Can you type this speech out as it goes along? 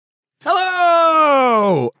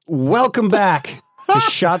Welcome back to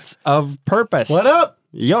Shots of Purpose. What up?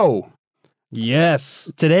 Yo. Yes.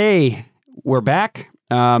 Today, we're back.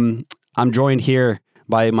 I'm joined here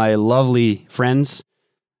by my lovely friends,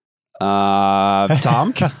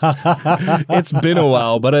 Tom. It's been a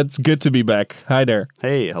while, but it's good to be back. Hi there.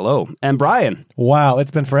 Hey, hello. And Brian. Wow,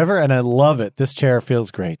 it's been forever, and I love it. This chair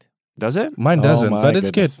feels great. Does it? Mine doesn't, my but it's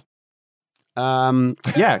goodness. good.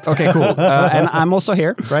 Yeah. Okay, cool. And I'm also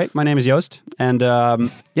here, right? My name is Joost. And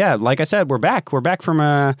yeah, like I said, we're back. We're back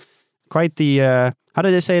from quite the, how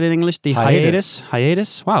did they say it in English? The hiatus.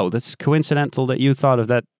 Hiatus? Wow, that's coincidental that you thought of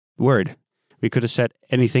that word. We could have said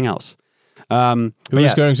anything else.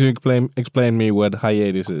 Who's going to explain me what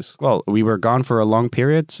hiatus is? Well, we were gone for a long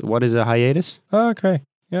period. What is a hiatus? Oh, okay.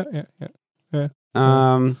 Yeah.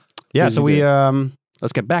 Yeah, so we,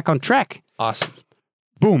 let's get back on track. Awesome.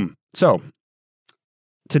 Boom. So,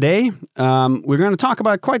 today, we're going to talk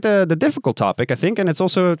about quite the difficult topic, I think, and it's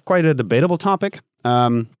also quite a debatable topic.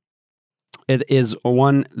 It is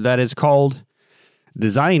one that is called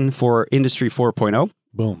Design for Industry 4.0.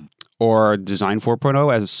 Boom. Or Design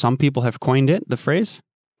 4.0, as some people have coined it, the phrase,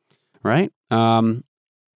 right? So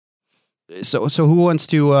who wants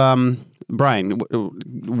to, Brian,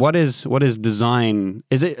 what is design?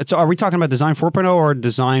 So are we talking about Design 4.0 or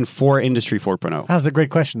Design for Industry 4.0? That's a great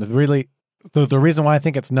question. The reason why I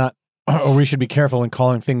think it's not, or we should be careful in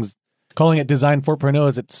calling it Design 4.0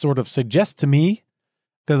 is it sort of suggests to me,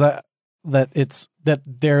 because that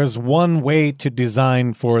there's one way to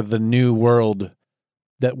design for the new world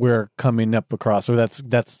that we're coming up across, or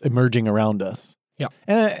that's emerging around us. Yeah.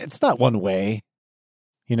 And it's not one way,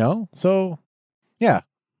 So, yeah.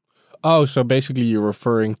 Oh, so basically you're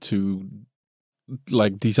referring to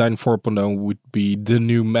like Design 4.0 would be the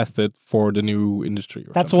new method for the new industry.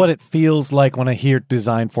 That's what it feels like when I hear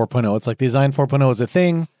Design 4.0. It's like Design 4.0 is a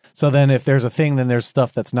thing. So then if there's a thing, then there's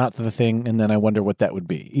stuff that's not the thing. And then I wonder what that would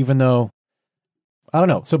be, even though, I don't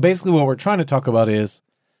know. So basically what we're trying to talk about is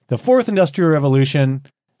the fourth industrial revolution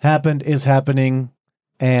is happening,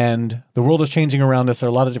 and the world is changing around us. There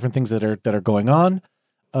are a lot of different things that are going on.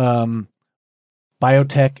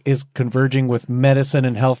 Biotech is converging with medicine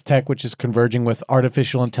and health tech, which is converging with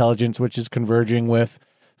artificial intelligence, which is converging with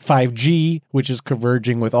 5G, which is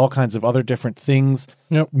converging with all kinds of other different things.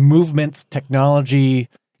 Yep. Movements, technology,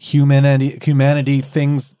 humanity,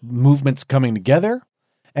 things, movements coming together.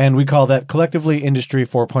 And we call that collectively Industry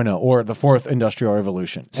 4.0, or the fourth industrial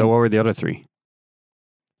revolution. So what were the other three?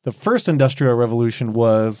 The first industrial revolution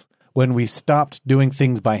was when we stopped doing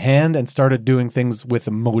things by hand and started doing things with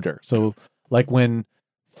a motor. So like when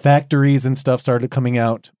factories and stuff started coming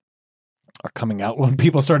out, when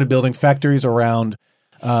people started building factories around,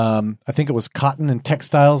 I think it was cotton and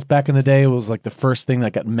textiles back in the day. It was like the first thing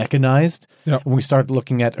that got mechanized. Yep. When we started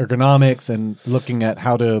looking at ergonomics and looking at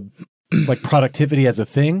how to, like productivity as a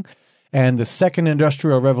thing. And the second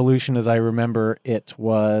industrial revolution, as I remember, it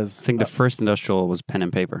was... I think the first industrial was pen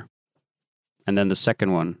and paper. And then the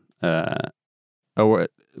second one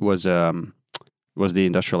was the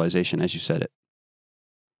industrialization, as you said it.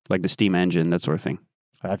 Like the steam engine, that sort of thing.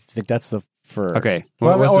 I think that's the first. Okay.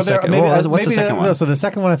 What's the second one? So the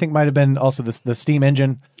second one I think might have been also the steam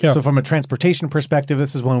engine. Yeah. So from a transportation perspective,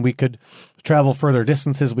 this is when we could travel further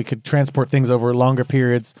distances. We could transport things over longer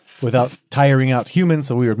periods without tiring out humans.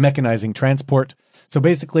 So we were mechanizing transport. So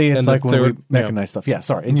basically, it's like when we mechanize stuff. Yeah,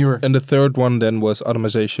 sorry. And the third one then was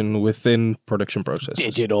automation within production processes.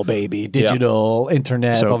 Digital, baby. Digital,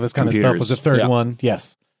 internet, So all this kind of stuff was the third Yeah. one.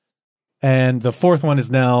 Yes. And the fourth one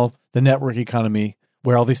is now the network economy,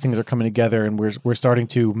 where all these things are coming together, and we're starting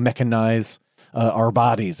to mechanize our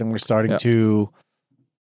bodies, and we're starting to...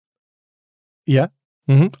 Yeah?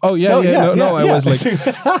 Mm-hmm. Oh, yeah. I was like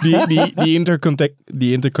the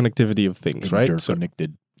the interconnectivity of things, right? So,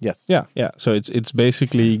 Interconnected. Yes. yeah. So it's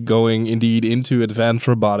basically going indeed into advanced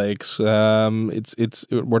robotics.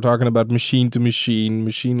 We're talking about machine to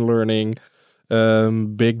machine learning.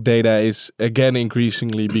 Big data is again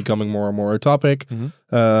increasingly becoming more and more a topic.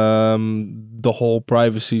 Mm-hmm. The whole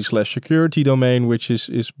privacy/security domain, which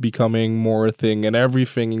is becoming more a thing, and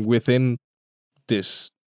everything within this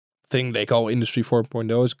thing they call Industry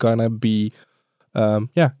 4.0 is gonna be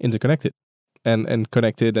interconnected and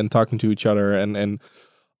connected and talking to each other and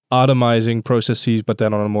automizing processes, but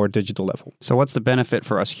then on a more digital level. So what's the benefit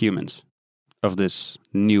for us humans of this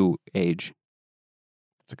new age?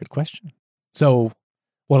 That's a good question. So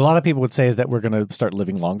what a lot of people would say is that we're going to start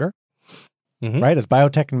living longer, right? As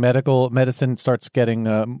biotech and medicine starts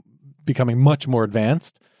becoming much more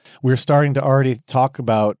advanced, we're starting to already talk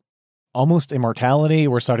about almost immortality.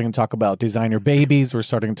 We're starting to talk about designer babies. We're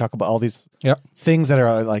starting to talk about all these things that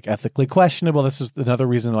are like ethically questionable. This is another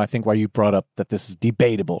reason I think why you brought up that this is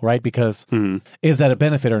debatable, right? Because is that a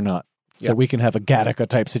benefit or not? That we can have a Gattaca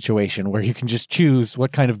type situation where you can just choose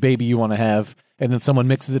what kind of baby you want to have, and then someone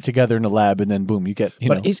mixes it together in a lab, and then boom, you get.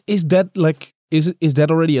 But is that like is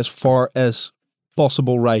that already as far as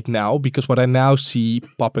possible right now? Because what I now see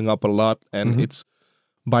popping up a lot, and it's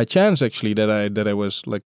by chance actually that I was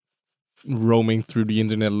like roaming through the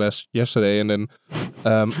internet yesterday, and then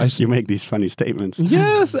you make these funny statements.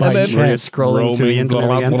 Yes, By and then chance. Scrolling to the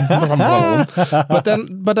internet again.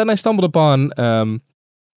 but then I stumbled upon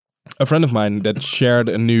a friend of mine that shared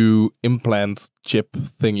a new implant chip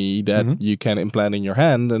thingy that you can implant in your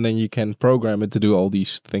hand, and then you can program it to do all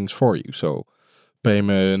these things for you. So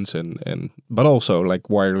payments and but also like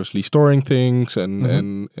wirelessly storing things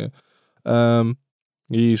and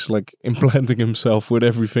he's like implanting himself with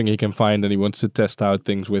everything he can find, and he wants to test out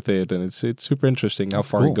things with it, and it's super interesting how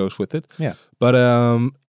far he goes with it. Yeah. But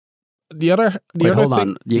the other hold thing,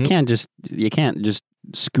 on. You can't just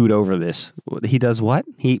scoot over this. He does what?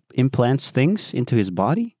 He implants things into his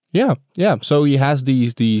body? Yeah. So he has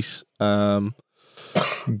these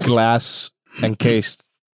glass encased,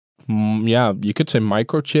 you could say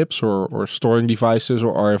microchips or storing devices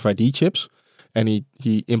or RFID chips, and he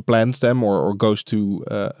implants them or goes to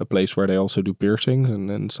a place where they also do piercings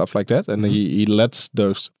and stuff like that, and he lets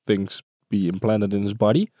those things be implanted in his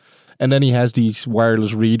body. And then he has these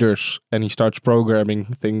wireless readers, and he starts programming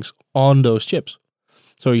things on those chips.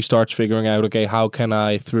 So he starts figuring out, okay, how can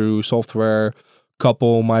I, through software,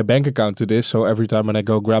 couple my bank account to this? So every time when I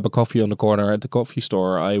go grab a coffee on the corner at the coffee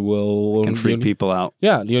store, I will can freak people out.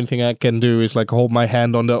 Yeah, the only thing I can do is like hold my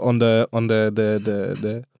hand on the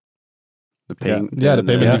payment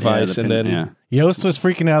device, and then Joost was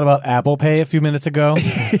freaking out about Apple Pay a few minutes ago.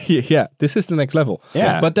 yeah, this is the next level.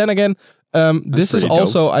 Yeah, but then again, this is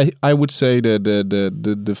also I would say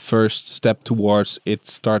the first step towards it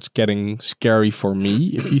starts getting scary for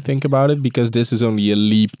me if you think about it, because this is only a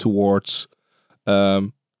leap towards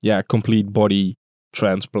complete body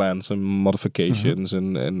transplants and modifications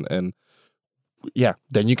and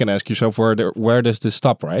then you can ask yourself where does this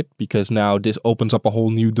stop, right? Because now this opens up a whole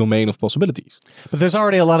new domain of possibilities. But there's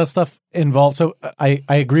already a lot of stuff involved. So I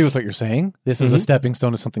agree with what you're saying. This is a stepping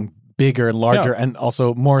stone to something bigger and larger and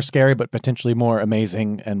also more scary, but potentially more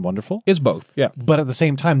amazing and wonderful. It's both, yeah. But at the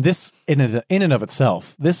same time, this in and of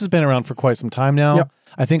itself, this has been around for quite some time now. Yep.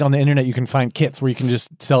 I think on the internet you can find kits where you can just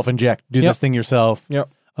self-inject, do this thing yourself. Yep.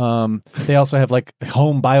 They also have like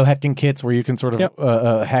home biohacking kits where you can sort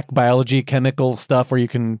of hack biology, chemical stuff where you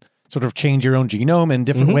can sort of change your own genome in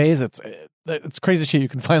different ways. It's crazy shit you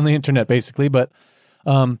can find on the internet basically. But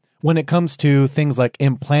when it comes to things like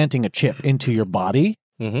implanting a chip into your body,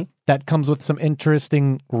 that comes with some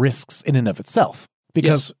interesting risks in and of itself.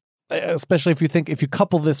 Because especially if you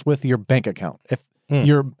couple this with your bank account, if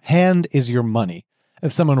your hand is your money,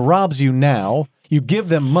 if someone robs you now, you give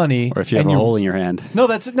them money. Or if you have a hole in your hand. No,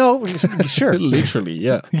 sure. Literally,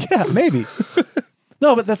 yeah. Yeah, maybe.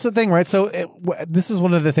 No, but that's the thing, right? So this is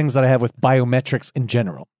one of the things that I have with biometrics in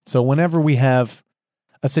general. So whenever we have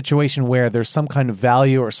a situation where there's some kind of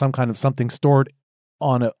value or some kind of something stored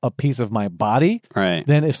on a piece of my body, right?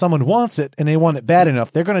 Then if someone wants it and they want it bad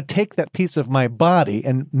enough, they're going to take that piece of my body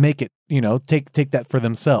and make it, take that for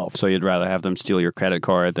themselves. So you'd rather have them steal your credit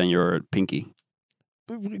card than your pinky?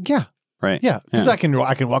 Yeah. Right. Yeah, because I can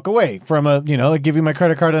walk away from I give you my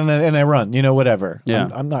credit card and I run, whatever. Yeah.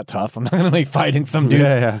 I'm not tough. I'm not going to be fighting some dude.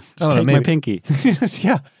 Yeah. Just take my pinky.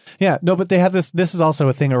 Yeah. No, but they have this. This is also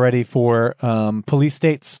a thing already for police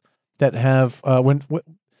states that have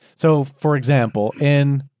So, for example,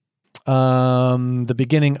 in the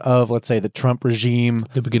beginning of, let's say, the Trump regime,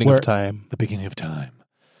 the beginning of time.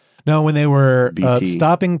 No, when they were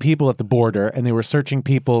stopping people at the border and they were searching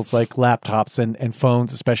people's like laptops and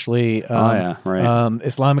phones, especially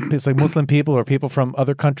Islamic, it's like Muslim people or people from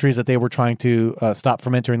other countries that they were trying to stop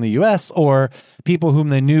from entering the U.S. or people whom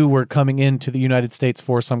they knew were coming into the United States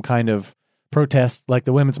for some kind of protest, like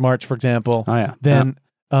the Women's March, for example. Then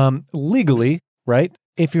legally, right?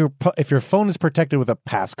 If your phone is protected with a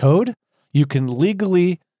passcode, you can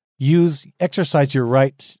legally exercise your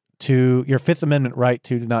right to your Fifth Amendment right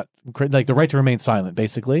to not, like the right to remain silent,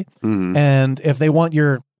 basically. And if they want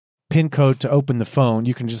your PIN code to open the phone,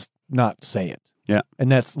 you can just not say it. Yeah.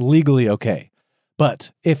 And that's legally okay.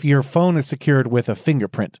 But if your phone is secured with a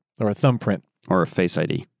fingerprint or a thumbprint or a Face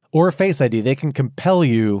ID, they can compel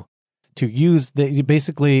you to use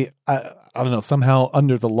basically, I don't know, somehow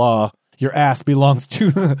under the law, your ass belongs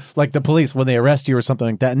to like the police when they arrest you or something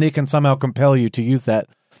like that. And they can somehow compel you to use that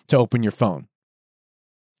to open your phone.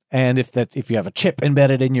 And if you have a chip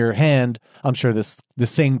embedded in your hand, I'm sure the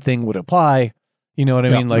same thing would apply. You know what I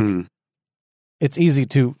mean? Like, it's easy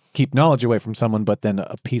to keep knowledge away from someone, but then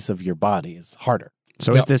a piece of your body is harder.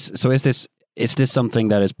 So is this something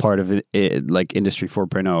that is part of it, like Industry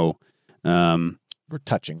 4.0? We're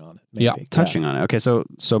touching on it. Maybe. Touching on it. Okay, so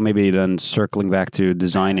maybe then circling back to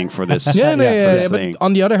designing for this. For this but thing.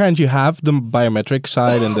 on the other hand, you have the biometric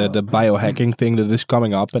side and the biohacking thing that is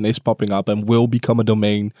coming up and is popping up and will become a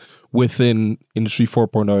domain within Industry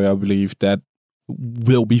 4.0, I believe, that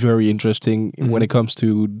will be very interesting when it comes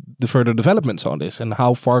to the further developments on this and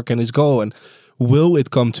how far can this go, and will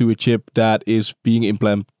it come to a chip that is being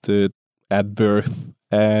implanted at birth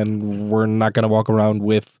and we're not going to walk around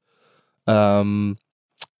with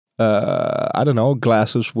I don't know,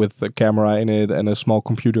 glasses with a camera in it and a small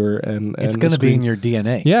computer, and it's going to be in your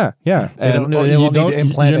DNA. Yeah. They don't need to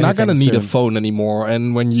implant. You're not going to need a soon. phone anymore.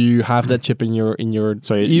 And when you have that chip in your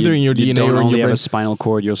So either in your you DNA don't or in only your have brain. a spinal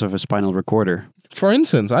cord, you also have a spinal recorder. For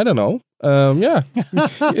instance, I don't know.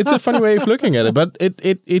 It's a funny way of looking at it, but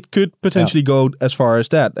it could potentially go as far as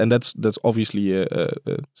that, and that's obviously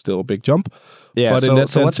still a big jump. Yeah. But in So, that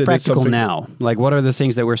so what's sense, it is practical something- now? Like, what are the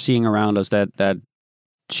things that we're seeing around us that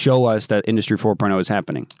show us that Industry 4.0 is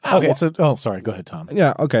happening? Okay, sorry, go ahead, Tom.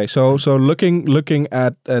 Yeah. Okay. So looking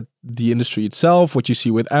at the industry itself, what you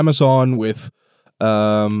see with Amazon, with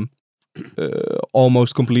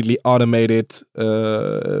almost completely automated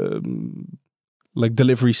like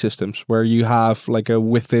delivery systems, where you have like a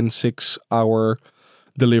within 6 hour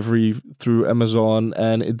delivery through Amazon,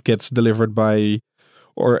 and it gets delivered by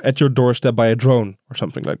or at your doorstep by a drone or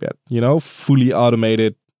something like that. You know, fully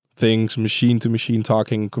automated things, machine to machine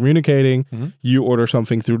talking, communicating. You order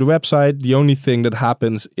something through the website. The only thing that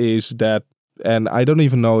happens is that, and I don't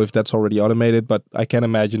even know if that's already automated, but I can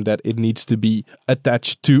imagine that it needs to be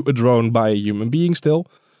attached to a drone by a human being still.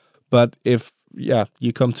 But if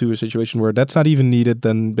you come to a situation where that's not even needed,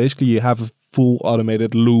 then basically you have a full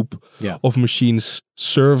automated loop of machines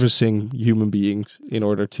servicing human beings in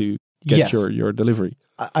order to get your delivery.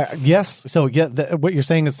 Yes. So what you're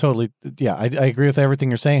saying is totally. Yeah, I agree with everything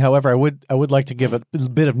you're saying. However, I would like to give a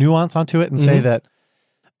bit of nuance onto it and say that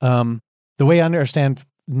the way I understand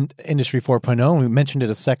Industry 4.0, and we mentioned it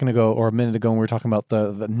a second ago or a minute ago when we were talking about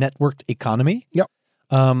the networked economy. Yep.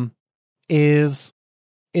 Is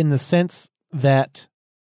in the sense that,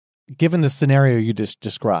 given the scenario you just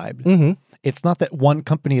described, it's not that one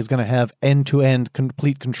company is going to have end-to-end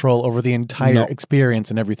complete control over the entire experience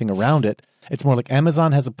and everything around it. It's more like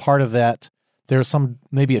Amazon has a part of that. There's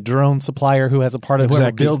maybe a drone supplier who has a part of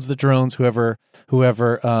whoever builds the drones, whoever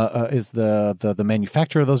is the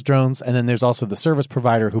manufacturer of those drones, and then there's also the service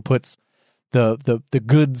provider who puts the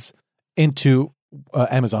goods into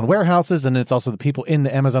Amazon warehouses, and it's also the people in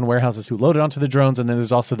the Amazon warehouses who load it onto the drones, and then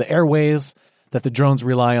there's also the airways that the drones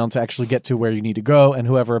rely on to actually get to where you need to go, and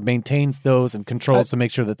whoever maintains those and controls to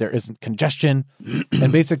make sure that there isn't congestion.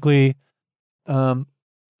 And basically,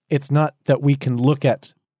 it's not that we can look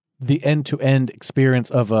at the end-to-end experience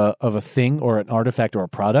of a thing or an artifact or a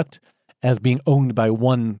product as being owned by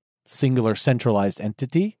one singular centralized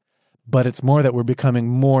entity, but it's more that we're becoming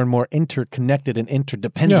more and more interconnected and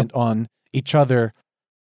interdependent on each other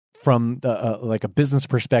from like a business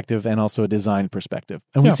perspective and also a design perspective.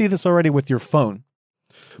 And we see this already with your phone.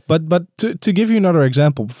 But to give you another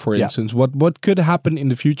example, for instance, what could happen in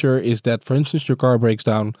the future is that, for instance, your car breaks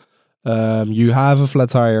down, you have a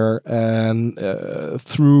flat tire, and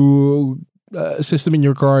through a system in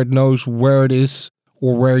your car, it knows where it is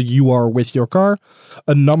or where you are with your car.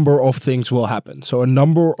 A number of things will happen. So a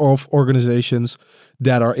number of organizations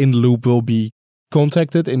that are in the loop will be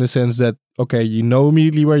contacted, in the sense that, okay, you know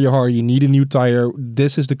immediately where you are, you need a new tire,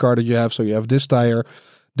 this is the car that you have, so you have this tire.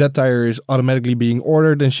 That tire is automatically being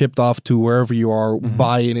ordered and shipped off to wherever you are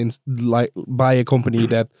by a company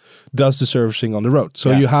that does the servicing on the road.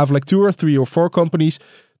 So you have like 2 or 3 or 4 companies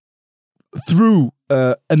through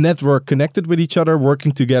a network connected with each other,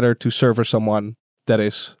 working together to service someone that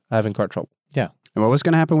is having car trouble. Yeah. And what was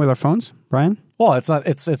going to happen with our phones, Brian? Well, it's not.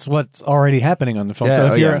 It's what's already happening on the phone. Yeah,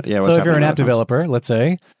 So if you're what's an happening app on the phones? developer, let's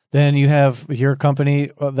say, then you have your company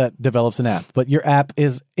that develops an app, but your app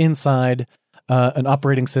is inside an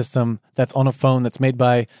operating system that's on a phone that's made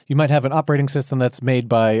by. You might have an operating system that's made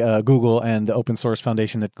by Google and the open source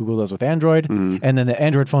foundation that Google does with Android, and then the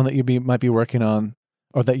Android phone that you might be working on,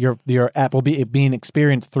 or that your app will be being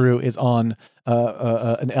experienced through, is on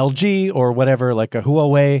an LG or whatever, like a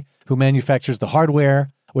Huawei, who manufactures the hardware,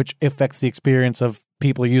 which affects the experience of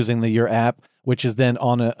people using your app, which is then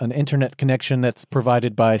on an internet connection that's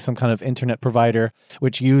provided by some kind of internet provider,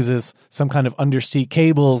 which uses some kind of undersea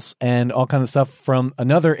cables and all kinds of stuff from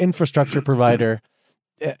another infrastructure provider.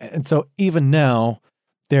 And so even now,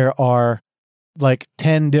 there are like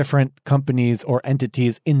 10 different companies or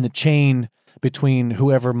entities in the chain between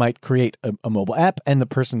whoever might create a mobile app and the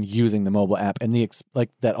person using the mobile app, and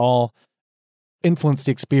that all influence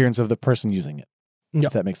the experience of the person using it. Yep.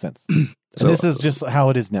 If that makes sense. So, and this is just how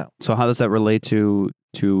it is now. So how does that relate to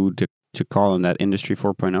calling that Industry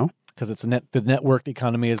 4.0? Because the networked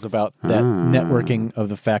economy is about that networking of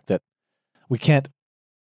the fact that we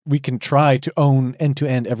can try to own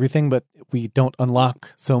end-to-end everything, but we don't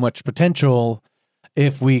unlock so much potential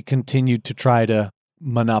if we continue to try to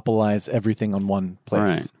monopolize everything on one place.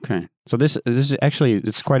 Right. Okay. So this is actually,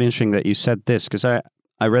 it's quite interesting that you said this, because I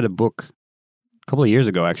read a book a couple of years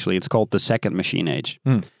ago, actually. It's called The Second Machine Age.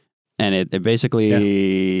 And it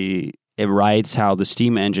basically, it writes how the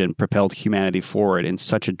steam engine propelled humanity forward in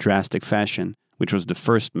such a drastic fashion, which was the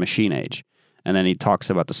first machine age. And then he talks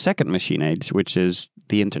about the second machine age, which is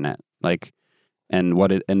the internet, and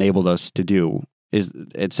what it enabled us to do.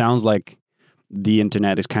 It sounds like the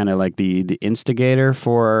internet is kind of like the instigator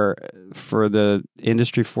for the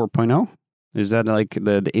Industry 4.0. Is that like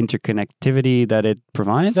the interconnectivity that it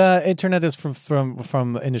provides? The internet is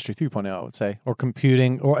from Industry 3.0, I would say, or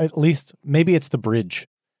computing, or at least maybe it's the bridge.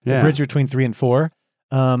 The bridge between 3 and 4.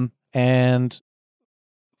 And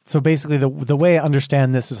so basically the way I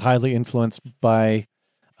understand this is highly influenced by,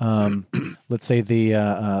 let's say,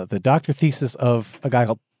 the doctor thesis of a guy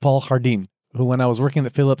called Paul Hardin, who when I was working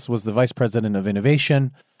at Philips was the vice president of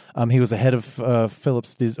innovation. He was the head of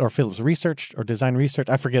Philips research or design research.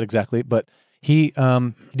 I forget exactly, but he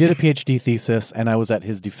did a PhD thesis, and I was at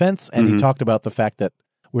his defense, and he talked about the fact that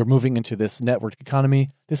we're moving into this networked economy.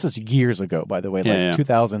 This is years ago, by the way,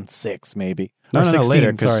 2006 maybe. No, 16,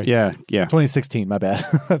 later. Sorry. Yeah. 2016, my bad.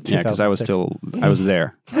 Yeah, because I was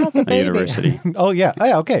there at university. Oh, yeah. Oh,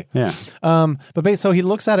 yeah, okay. Yeah. So he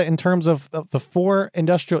looks at it in terms of the 4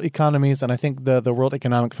 industrial economies, and I think the World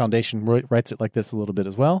Economic Foundation writes it like this a little bit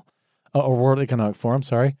as well, or World Economic Forum,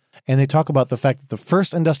 sorry. And they talk about the fact that the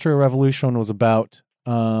first industrial revolution was about,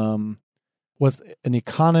 was an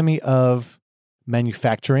economy of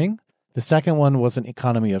manufacturing. The second one was an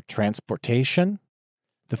economy of transportation.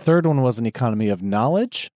 The third one was an economy of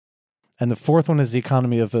knowledge. And the fourth one is the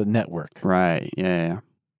economy of a network. Right. Yeah.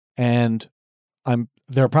 And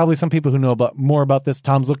there are probably some people who know more about this.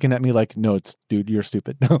 Tom's looking at me like, no, dude, you're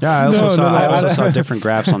stupid. No. Yeah, I also saw different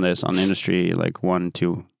graphs on this on Industry 1,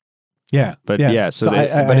 2. Yeah. But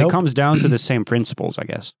it comes down to the same principles, I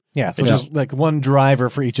guess. Yeah. So just like one driver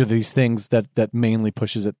for each of these things that mainly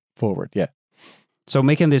pushes it forward. Yeah. So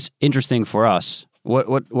making this interesting for us,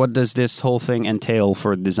 what does this whole thing entail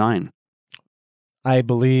for design? I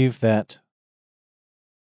believe that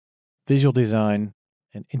visual design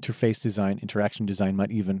and interface design, interaction design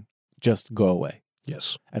might even just go away.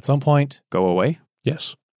 Yes. At some point. Go away?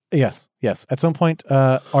 Yes. Yes. At some point,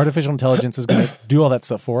 artificial intelligence is going to do all that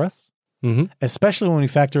stuff for us, especially when we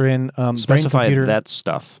factor in Specify brain computer. That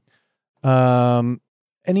stuff.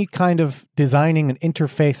 Any kind of designing an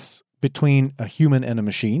interface between a human and a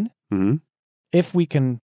machine. Mm-hmm. If we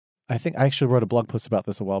can, I think I actually wrote a blog post about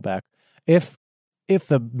this a while back. If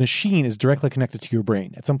the machine is directly connected to your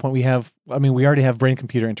brain, at some point we already have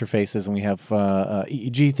brain-computer interfaces, and we have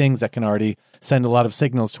EEG things that can already send a lot of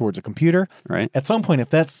signals towards a computer. Right. At some point, if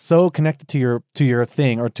that's so connected to your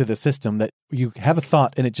thing or to the system that you have a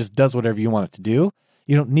thought and it just does whatever you want it to do,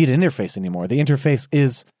 you don't need an interface anymore. The interface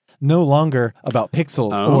is no longer about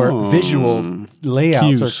pixels or visual layouts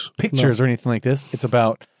Cues. or pictures or anything like this. It's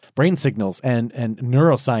about brain signals and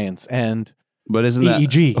neuroscience and but isn't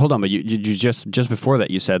EEG. Hold on, but you just before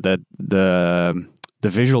that you said that the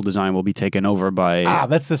visual design will be taken over by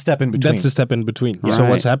that's the step in between. That's the step in between. Right. So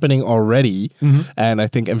what's happening already, and I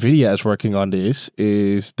think NVIDIA is working on this,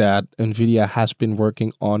 is that NVIDIA has been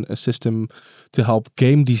working on a system to help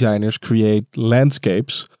game designers create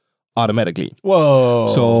landscapes automatically. Whoa.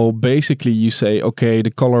 So basically you say, okay, the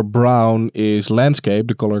color brown is landscape,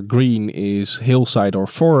 the color green is hillside or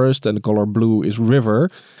forest, and the color blue is river.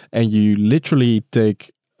 And you literally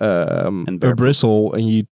take a bristle and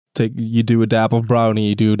you do a dab of brown and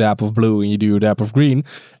you do a dab of blue and you do a dab of green,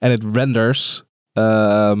 and it renders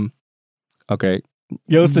okay.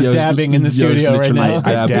 Joost is dabbing in the studio right now.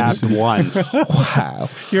 I dabbed once. Wow.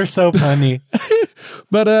 You're so punny.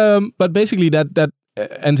 But basically that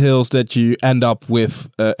entails that you end up with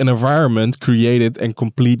an environment created and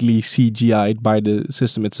completely CGI'd by the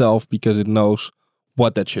system itself because it knows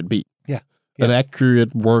what that should be. Yeah. An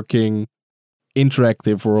accurate working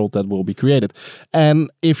interactive world that will be created. And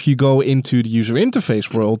if you go into the user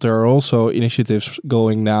interface world, there are also initiatives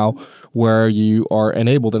going now where you are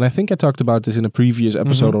enabled, and I think I talked about this in a previous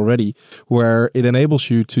episode already, where it enables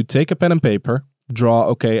you to take a pen and paper, draw,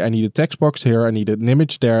 okay, I need a text box here, I need an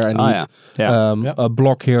image there, I need a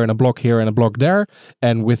block here and a block here and a block there,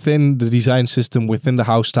 and within the design system, within the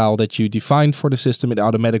house style that you defined for the system, it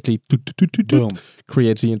automatically Boom.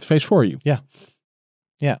 creates the interface for you. Yeah.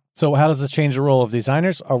 So how does this change the role of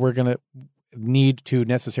designers? Are we going to need to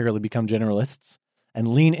necessarily become generalists and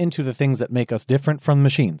lean into the things that make us different from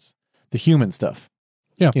machines? The human stuff.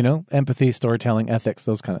 Yeah. You know, empathy, storytelling, ethics,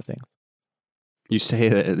 those kind of things. You say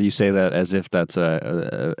that as if that's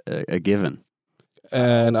a given.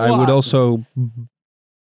 And I would also,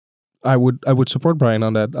 I would support Brian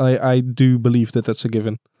on that. I do believe that that's a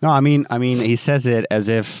given. No, I mean, he says it as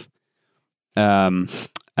if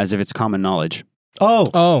it's common knowledge.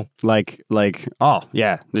 Oh, Like, oh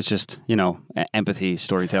yeah, it's just, empathy,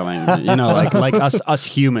 storytelling, like us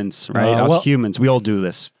humans, right? Humans, we all do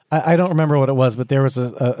this. I don't remember what it was, but there was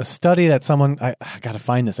a study that someone, I got to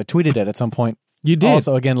find this. I tweeted it at some point. you did.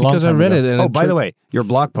 Also, again, long because time I read ago. it. And Oh, by the way, your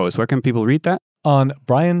blog post, where can people read that? On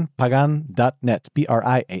brianpagan.net,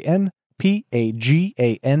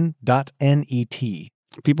 BrianPagan.net.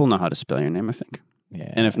 People know how to spell your name, I think. Yeah.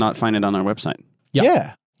 And if not, find it on our website.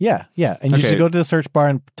 Yeah. And you Okay. should go to the search bar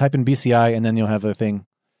and type in BCI, and then you'll have a thing.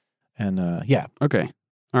 And Okay.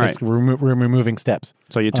 All right. It's removing steps.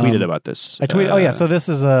 So you tweeted about this. I tweeted. So this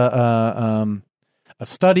is a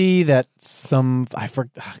study that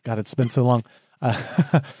God, it's been so long.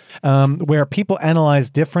 Where people analyze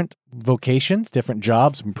different vocations, different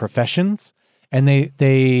jobs and professions, and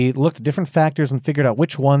they looked at different factors and figured out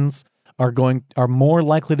which ones are more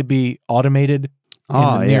likely to be automated in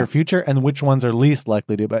the near future, and which ones are least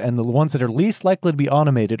likely to. And the ones that are least likely to be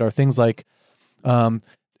automated are things like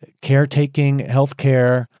caretaking,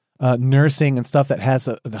 healthcare, nursing, and stuff that has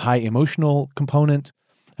a high emotional component.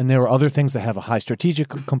 And there are other things that have a high strategic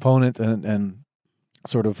component and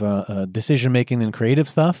sort of decision making and creative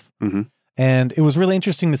stuff. Mm-hmm. And it was really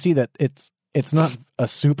interesting to see that it's not a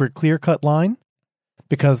super clear cut line,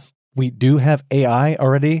 because we do have AI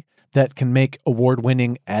already that can make award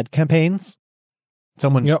winning ad campaigns.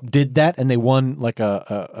 Someone did that, and they won like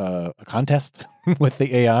a contest with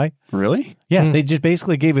the AI. Really? Yeah, they just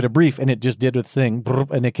basically gave it a brief, and it just did its thing,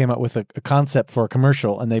 and it came out with a concept for a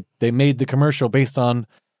commercial, and they made the commercial based on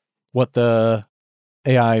what the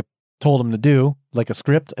AI told them to do, like a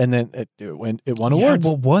script, and then it won awards.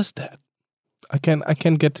 What was that? I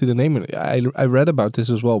can't get to the name of it. I read about this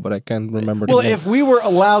as well, but I can't remember. Well, the name. if we were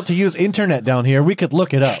allowed to use internet down here, we could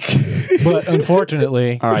look it up. But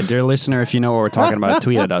unfortunately, All right, dear listener, if you know what we're talking about,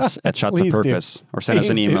 tweet at us at Shots of Please do. Purpose, or send us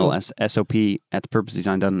an Please email do. as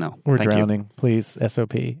sop@thepurposedesign.nl. we're Thank you. drowning. Please,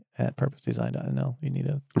 SOP@purposedesign.nl. You need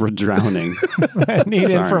We're drowning. I need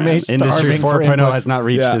Sorry, information. man. Industry starving for 4.0 input. has not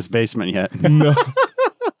reached Yeah. this basement yet.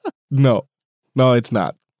 No, it's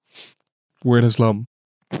not. We're in a slum.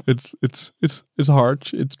 It's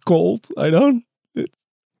harsh. It's cold.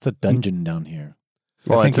 It's a dungeon down here.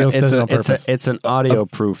 Well, I think Yost does it on purpose. it's an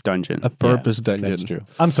audio-proof dungeon. a purpose dungeon. That's true.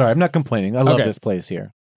 I'm sorry. I'm not complaining. I love Okay. this place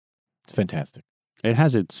here. It's fantastic. It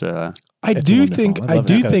has its I It's do wonderful. think I I love it.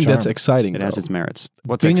 do It's got a think that's charm. exciting. it has though. its merits.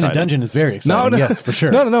 What's Being in a exciting? dungeon is very exciting. No. Yes, for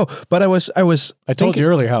sure. No. But I was I told thinking- you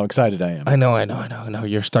earlier how excited I am. I know.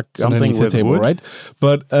 You're stuck Something underneath the with table, wood? right?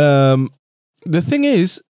 But the thing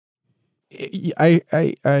is,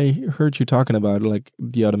 I heard you talking about like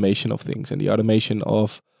the automation of things and the automation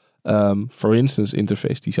of, for instance,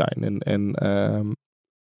 interface design, and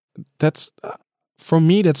that's for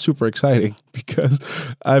me that's super exciting because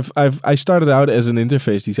I started out as an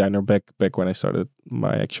interface designer back when I started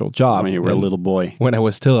my actual job. When you were a And little boy. when I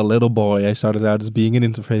was still a little boy, I started out as being an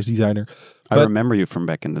interface designer. I But- remember you from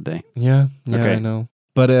back in the day. Yeah, Okay. I know.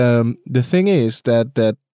 But the thing is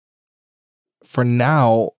that for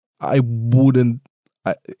now, I wouldn't.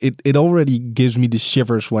 It already gives me the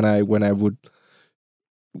shivers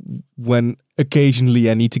when occasionally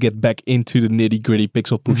I need to get back into the nitty gritty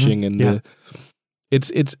pixel pushing and yeah.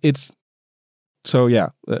 it's so yeah.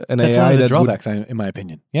 An That's AI one of the that drawbacks, in my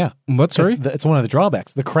opinion. Yeah. what? Sorry. It's one of the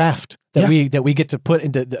drawbacks. The craft that we get to put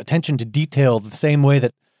into the attention to detail the same way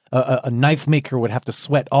that a knife maker would have to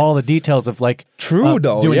sweat all the details of like True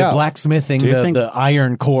though. doing Yeah. blacksmithing, Do you think- the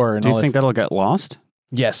iron core and Do all you think that. that'll get lost?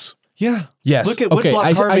 Yes. Yeah. Yes. Look at okay.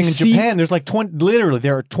 woodblock carving in see- Japan. There's like 20. Literally,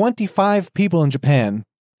 there are 25 people in Japan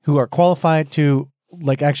who are qualified to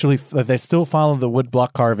like actually. They still follow the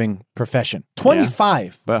woodblock carving profession.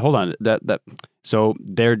 25. But hold on, that so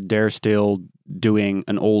they're still doing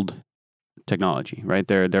an old technology, right?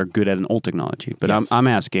 They're good at an old technology. But Yes. I'm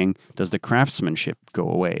asking, does the craftsmanship go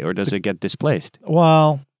away or does it get displaced?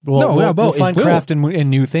 Well, No, yeah, we'll it find will. craft in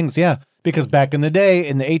new things, yeah. Because back in the day,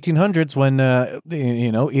 in the 1800s, when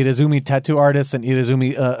Irezumi tattoo artists and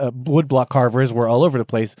Irezumi woodblock carvers were all over the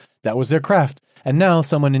place, that was their craft. And now,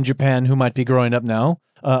 someone in Japan who might be growing up now,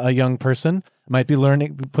 a young person, might be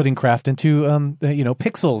putting craft into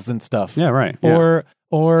pixels and stuff. Yeah, right. Yeah.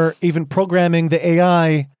 Or even programming the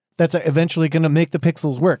AI that's eventually going to make the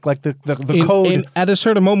pixels work, like the code. At a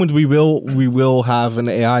certain moment, we will have an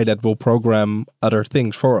AI that will program other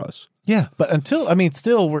things for us. Yeah, but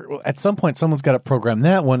at some point, someone's got to program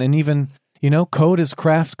that one. And even, code is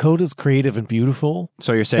craft, code is creative and beautiful.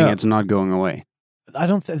 So you're saying Yeah. it's not going away? I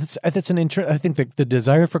don't. I think the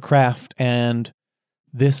desire for craft and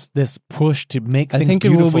this push to make I things think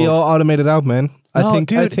beautiful. it will be all automated out, man. No, I think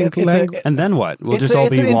dude, it's And then what? We'll it's just all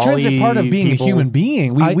it's be an intrinsic WALL-E part of being people? a human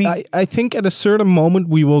being. I think at a certain moment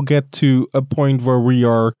we will get to a point where we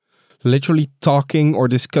are literally talking or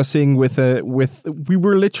discussing we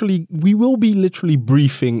will be literally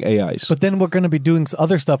briefing AIs. But then we're going to be doing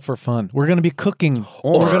other stuff for fun. We're going to be cooking.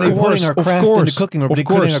 Or- We're going to be Of putting our course, craft of into course, cooking. We're of putting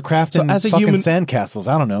course. our craft So in as a fucking human- sandcastles.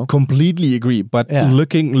 I don't know. Completely agree, but Yeah.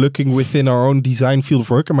 looking within our own design field of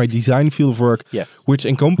work, and my design field of work, Yes. which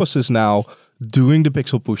encompasses now doing the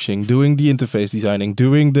pixel pushing, doing the interface designing,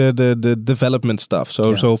 doing the development stuff.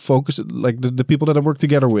 So Yeah. so focus like the people that I work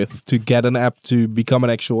together with to get an app to become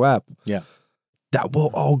an actual app. Yeah. That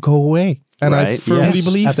will all go away, and I Right, firmly yes,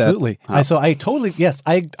 believe Absolutely. I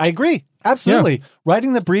agree. Absolutely.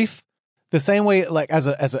 Writing the brief the same way, like as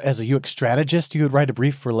a UX strategist, you would write a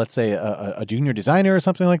brief for, let's say, a junior designer or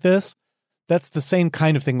something like this. That's the same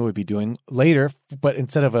kind of thing that we'd be doing later, but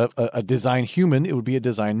instead of a design human, it would be a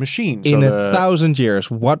design machine. In So 1,000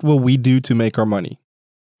 years, what will we do to make our money?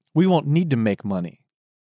 We won't need to make money.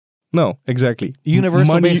 No, exactly.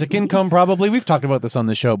 Universal Money- basic income, probably. We've talked about this on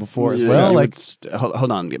the show before as Yeah, well. Like,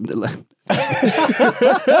 hold on. But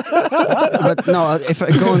no, if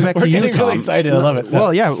going back we're to you, getting Tom. really excited. I love it.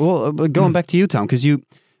 Well, yeah. Well, but going back to you, Tom, because you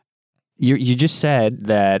just said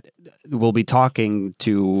that we'll be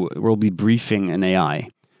briefing an AI.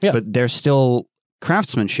 Yeah. But there's still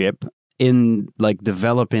craftsmanship in like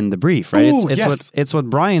developing the brief, right? Ooh, It's what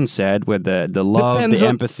Brian said with the love, Depends the on-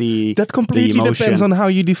 empathy, That completely the emotion. depends on how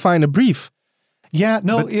you define a brief. Yeah,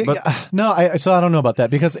 no, so I don't know about that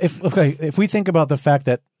because if we think about the fact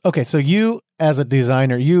that so you as a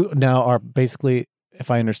designer, you now are basically,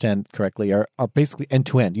 if I understand correctly, are basically end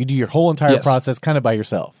to end. You do your whole entire Yes. process kind of by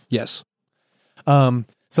yourself. Yes.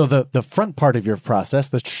 So the front part of your process,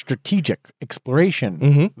 the strategic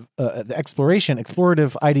exploration, the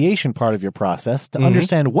explorative ideation part of your process, to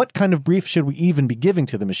understand what kind of brief should we even be giving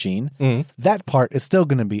to the machine, that part is still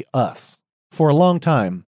going to be us for a long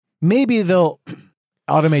time. Maybe they'll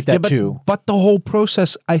automate that too. But the whole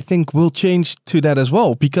process, I think, will change to that as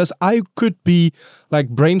well. Because I could be like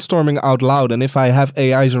brainstorming out loud, and if I have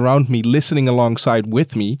AIs around me listening alongside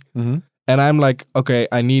with me, and I'm like, okay,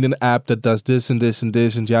 I need an app that does this and this and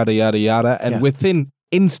this and yada yada yada, and Yeah. within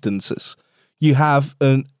instances, you have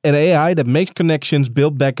an AI that makes connections,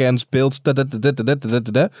 builds backends, builds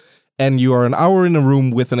da-da-da-da-da-da-da-da, and you are an hour in a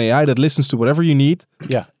room with an AI that listens to whatever you need,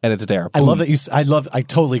 Yeah. and it's there. I love that I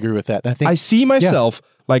totally agree with that. And I think I see myself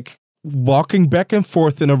like walking back and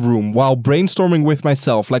forth in a room while brainstorming with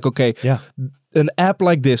myself. Like, okay, an app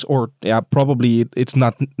like this, or probably it's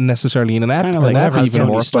not necessarily in an app, Kind of like an app how even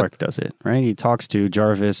Tony more. Stark does it, right? He talks to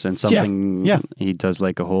Jarvis and something. yeah. He does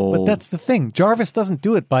like a whole. But that's the thing. Jarvis doesn't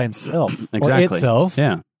do it by himself exactly or itself.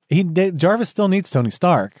 Yeah. Jarvis still needs Tony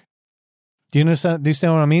Stark. Do you understand? Do you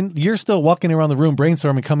understand what I mean? You're still walking around the room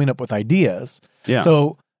brainstorming, coming up with ideas. Yeah.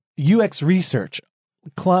 So UX research,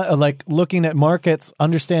 like looking at markets,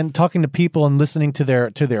 talking to people and listening to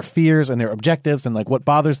their fears and their objectives and like what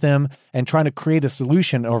bothers them, and trying to create a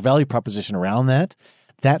solution or value proposition around that.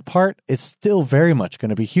 That part is still very much going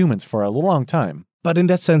to be humans for a long time. But in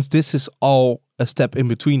that sense, this is all a step in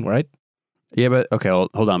between, right? Yeah, but okay,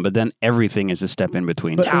 hold on. But then everything is a step in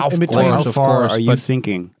between. But Yeah, in of between, Like, how of far course, are you but-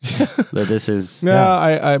 thinking that this is? Yeah,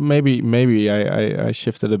 I maybe I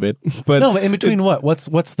shifted a bit, but no, but in between what? What's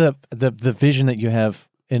the vision that you have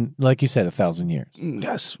in, like you said, 1,000 years?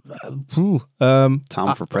 yes,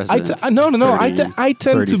 Tom for president. No. 30, I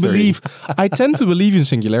tend 30. I tend to believe in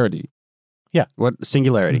singularity. What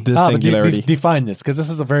singularity? The But singularity. define this, because this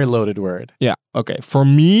is a very loaded word. Yeah. Okay. For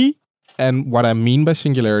me, and what I mean by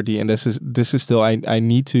singularity, and this is still I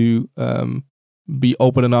need to be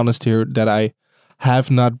open and honest here that I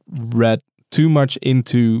have not read too much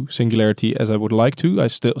into singularity as I would like to.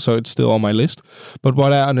 So it's still on my list. But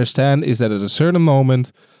what I understand is that at a certain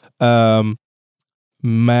moment, man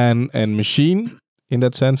and machine in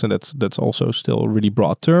that sense, and that's also still a really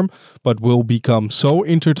broad term, but will become so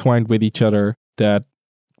intertwined with each other that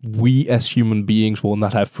we as human beings will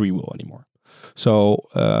not have free will anymore. So,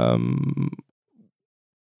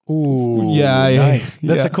 Ooh, yeah, nice.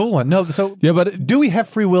 That's yeah. a cool one. No, so yeah, but do we have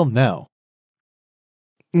free will now?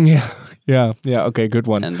 yeah. Okay, good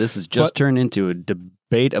one. And this has just turned into a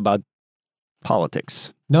debate about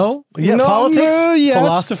politics. No? Yeah, No, politics, no, yes.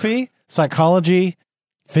 philosophy, psychology,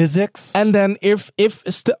 physics, And then if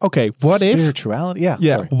what if? spirituality. Yeah,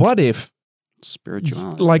 Yeah, sorry. what if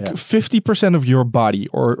Spirituality. like Yeah. 50% of your body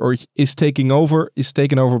or is taken over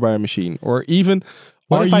by a machine, or even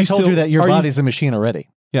What are if I told still- you that your are you- body's a machine already?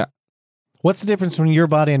 Yeah. What's the difference between your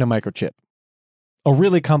body and a microchip? A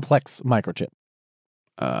really complex microchip.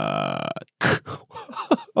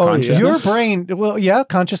 Oh, Consciousness? yeah. Your brain, well, yeah,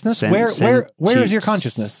 consciousness. Sen- where is your cheeks.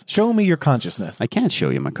 consciousness? Show me your consciousness. I can't show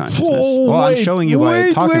you my consciousness. Oh, well, I'm wait, showing you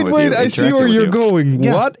by talking with you. I see interacting where with you're you. going.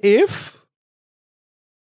 Yeah. What if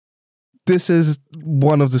this is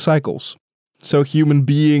one of the cycles? So human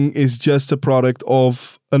being is just a product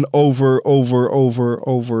of an over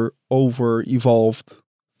evolved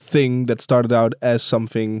thing that started out as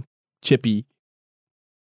something chippy.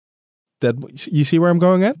 That you see where I'm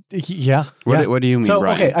going at? Yeah. What, what do you mean, So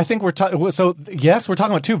Brian? okay, I think we're talking. So yes, we're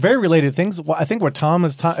talking about two very related things. I think what Tom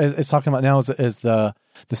is talking about now is the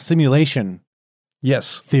simulation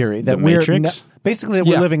Yes. theory that The we're Matrix? basically that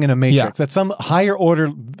we're Yeah. living in a matrix. That some higher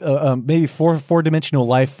order, maybe four-dimensional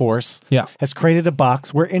life force Yeah. has created a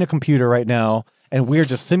box. We're in a computer right now, and we're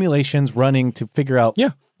just simulations running to figure out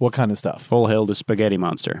Yeah. what kind of stuff. Full Hill, the spaghetti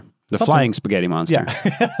monster. The Something. flying spaghetti monster.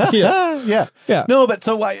 Yeah. Yeah. yeah. Yeah. No, but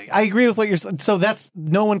so I agree with what you're saying. So that's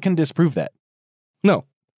no one can disprove that. No.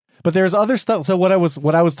 But there's other stuff. So what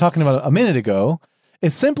I was talking about a minute ago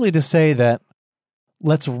is simply to say that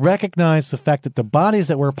let's recognize the fact that the bodies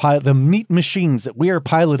that we're the meat machines that we are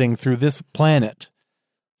piloting through this planet,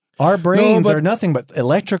 our brains but- are nothing but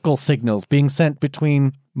electrical signals being sent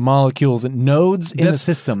between molecules and nodes in a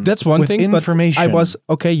system. That's one with thing. information. But I was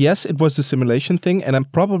okay. Yes, it was the simulation thing, and I'm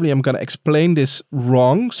going to explain this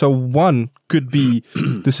wrong. So one could be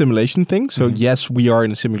the simulation thing. So yes, we are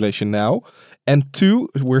in a simulation now, and two,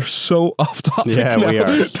 we're so off topic. Yeah, now we are.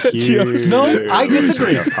 that you're- No, I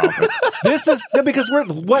disagree. Off topic. This is because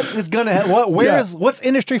what is going to what's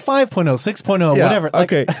industry 5.0, 6.0, Yeah, whatever.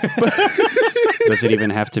 Like, okay. Does it even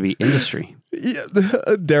have to be industry? Yeah,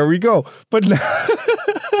 there we go. But now,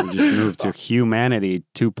 We just moved to humanity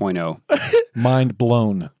 2.0. mind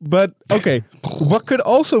blown. but okay, what could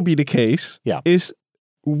also be the case Yeah. is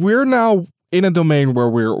we're now in a domain where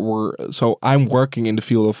we're so I'm working in the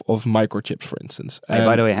field of microchips, for instance. Hey,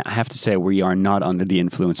 by the way, I have to say we are not under the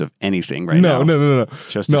influence of anything right now. No.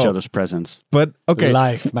 Just No. each other's presence. But okay,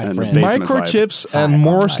 Life, my And friend. the basement microchips Hi, and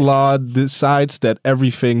Moore's life. law decides that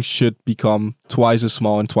everything should become twice as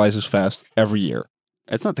small and twice as fast every year.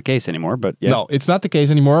 It's not the case anymore, but yeah. No, it's not the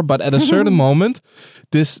case anymore. But at a certain moment,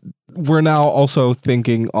 we're now also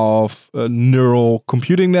thinking of neural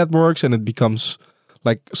computing networks, and it becomes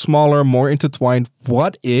like smaller, more intertwined.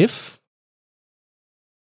 What if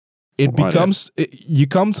it What becomes? You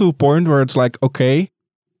come to a point where it's like, okay,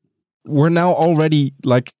 we're now already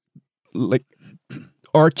like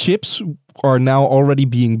our chips are now already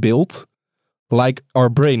being built, like our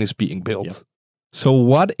brain is being built. Yep. So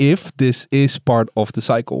what if this is part of the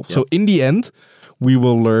cycle? So in the end, we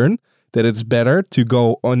will learn that it's better to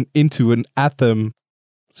go on into an atom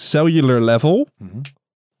cellular level. Mhm.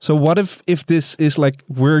 So what if this is like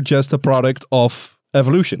we're just a product of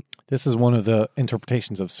evolution? This is one of the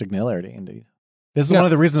interpretations of signalarity, indeed. This is Yeah. one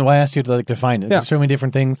of the reasons why I asked you to define it. Yeah. There's so many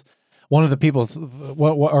different things. One of the people,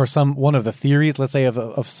 one of the theories, let's say,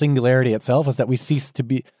 of singularity itself is that we cease to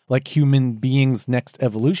be like human beings' next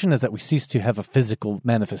evolution is that we cease to have a physical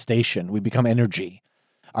manifestation. We become energy.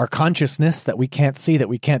 Our consciousness that we can't see, that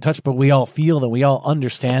we can't touch, but we all feel, that we all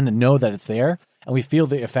understand and know that it's there. And we feel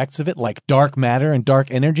the effects of it, like dark matter and dark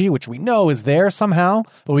energy, which we know is there somehow,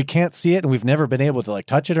 but we can't see it, and we've never been able to like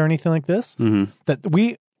touch it or anything like this. That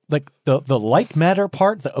we like the light matter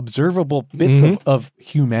part, the observable bits of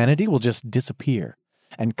humanity will just disappear,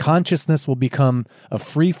 and consciousness will become a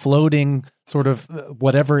free floating sort of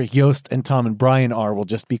whatever Joost and Tom and Brian are will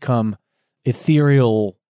just become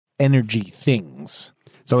ethereal energy things.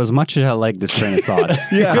 So as much as I like this train of thought,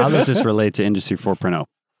 how does this relate to Industry 4.0?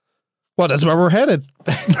 Well, that's where we're headed.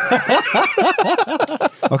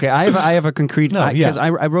 Okay, I have a concrete, No, because yeah.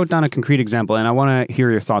 I wrote down a concrete example, and I want to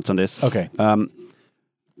hear your thoughts on this. Okay.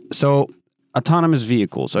 So autonomous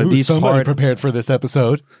vehicles. Are Ooh, these somebody part? prepared for this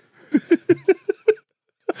episode.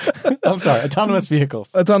 I'm sorry, autonomous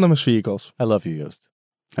vehicles. Autonomous vehicles. I love you, Joost.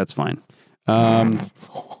 That's fine.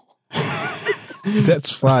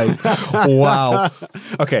 That's fine. Wow.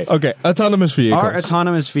 Okay. Okay. Autonomous vehicles. Are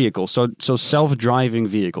autonomous vehicles, so self-driving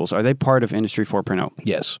vehicles, are they part of Industry 4.0?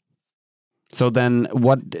 Yes. So then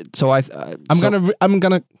what? So I'm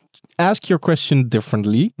gonna ask your question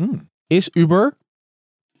differently. Is Uber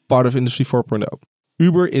part of Industry 4.0?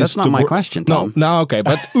 Uber is That's not my question, Tom. No, okay,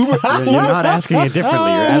 but Uber. You're not asking it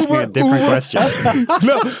differently. You're asking a different question.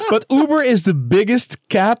 No, but Uber is the biggest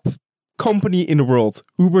cab company in the world.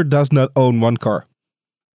 Uber does not own one car.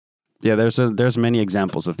 Yeah, there's many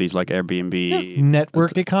examples of these, like Airbnb.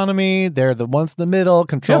 Networked economy. They're the ones in the middle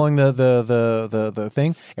controlling the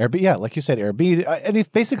thing. Airbnb, yeah, like you said,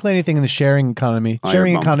 Airbnb. Basically anything in the sharing economy.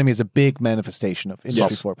 Sharing economy is a big manifestation of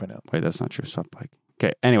Industry 4.0. Wait, that's not true. Stop.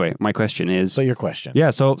 Okay. Anyway, my question is. So your question. Yeah.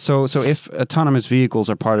 So if autonomous vehicles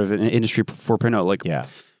are part of Industry 4.0, like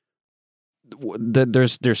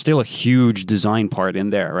there's still a huge design part in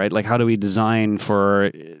there, right? Like, how do we design for?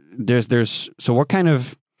 So what kind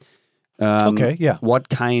of what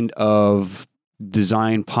kind of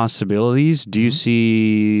design possibilities do you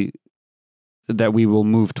see that we will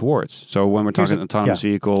move towards? So when we're talking autonomous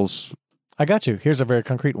vehicles, I got you. Here's a very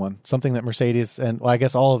concrete one. Something that Mercedes and I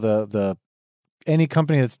guess all of the any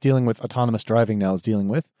company that's dealing with autonomous driving now is dealing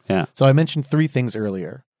with. Yeah. So I mentioned 3 things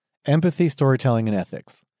earlier: empathy, storytelling, and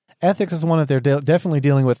ethics. Ethics is one that they're definitely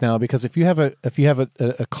dealing with now, because if you have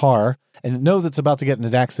a car and it knows it's about to get in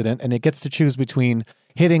an accident and it gets to choose between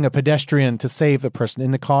hitting a pedestrian to save the person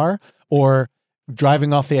in the car or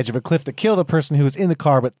driving off the edge of a cliff to kill the person who is in the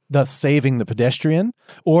car, but thus saving the pedestrian,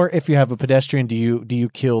 or if you have a pedestrian, do you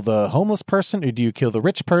kill the homeless person, or do you kill the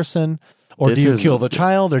rich person, or do you kill the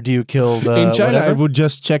child, or do you kill the In China, whatever? I would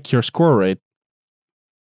just check your score rate.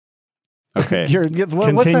 Okay.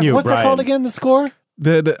 What's that called again? The score?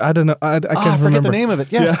 I don't know. I can't I forget remember the name of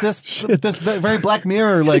it. Yes, this very Black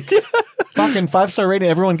Mirror, like fucking 5-star rating.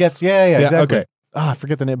 Everyone gets. Yeah, exactly. Okay. I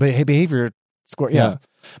forget the name. Behavior score. Yeah.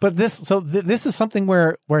 But this is something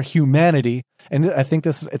where humanity, and I think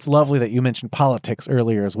it's lovely that you mentioned politics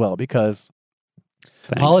earlier as well, because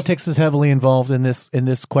politics is heavily involved in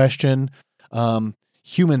this question.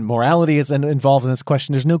 Human morality is involved in this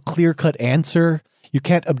question. There's no clear-cut answer. You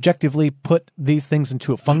can't objectively put these things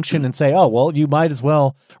into a function and say, oh, well, you might as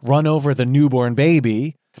well run over the newborn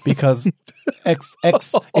baby because X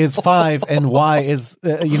is 5 and Y is,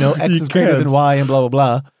 X is greater than Y and blah, blah,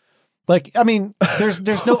 blah. Like, I mean,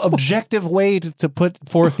 there's no objective way to put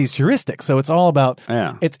forth these heuristics. So it's all about,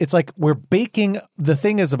 it's like we're baking, the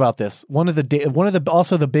thing is about this. One of the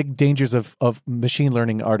also the big dangers of machine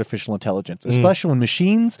learning, artificial intelligence, especially when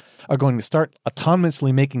machines are going to start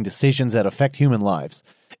autonomously making decisions that affect human lives,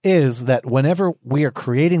 is that whenever we are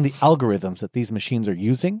creating the algorithms that these machines are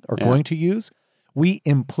using or going to use, we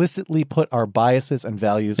implicitly put our biases and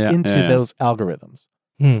values into those algorithms.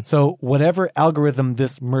 So whatever algorithm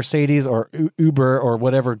this Mercedes or Uber or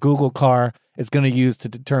whatever Google car is going to use to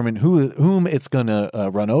determine whom it's going to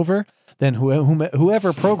run over, then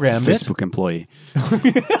whoever programmed Facebook employee.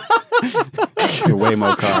 Your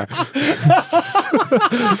Waymo car.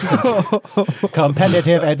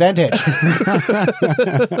 Competitive advantage.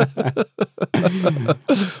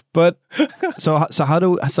 But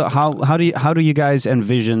how do you guys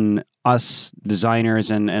envision us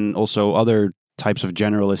designers and also other types of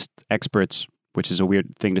generalist experts, which is a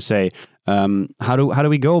weird thing to say. How do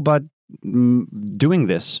we go about doing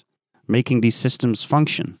this, making these systems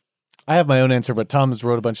function? I have my own answer, but Tom has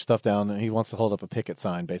wrote a bunch of stuff down and he wants to hold up a picket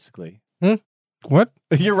sign, basically. What?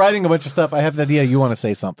 You're writing a bunch of stuff. I have the idea you want to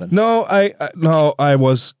say something. No, I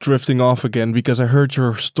was drifting off again because I heard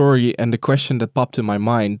your story and the question that popped in my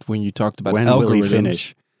mind when you talked about algorithms. When will we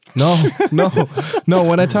finish? No.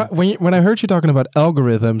 When I heard you talking about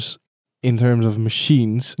algorithms in terms of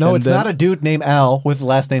machines. No, it's not a dude named Al with the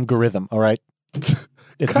last name Gorhythm. All right,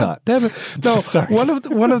 it's not. Damn it. No, sorry. One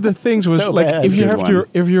of the things was So like bad. if you Good have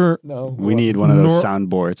one. We need one of those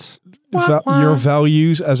soundboards. Your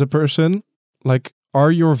values as a person, like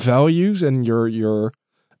are your values and your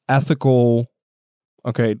ethical,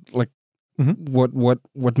 okay, like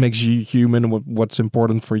what makes you human, what's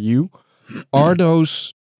important for you, are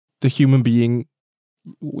those the human being?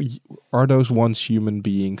 Are those once human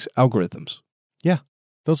beings algorithms? Yeah,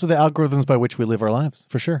 those are the algorithms by which we live our lives,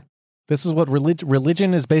 for sure. This is what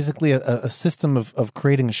religion is, basically a system of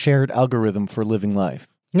creating a shared algorithm for living life.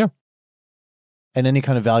 Yeah. And any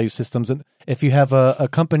kind of value systems. And if you have a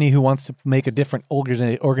company who wants to make a different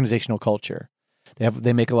organizational culture,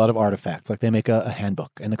 they make a lot of artifacts, like they make a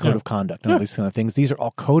handbook and a code of conduct and all these kind of things. These are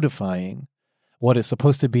all codifying what is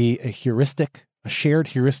supposed to be a heuristic a shared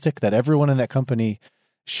heuristic that everyone in that company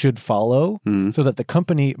should follow Mhm. so that the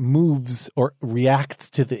company moves or reacts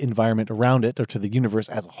to the environment around it or to the universe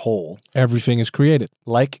as a whole, Everything is created.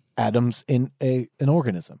 like atoms in an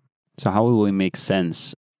organism. So how will we make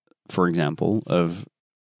sense, for example, of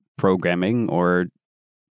programming or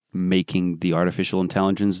making the artificial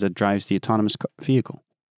intelligence that drives the autonomous vehicle?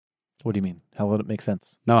 What do you mean? How would it make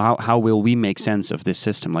sense? No, how will we make sense of this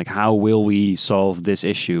system? Like, how will we solve this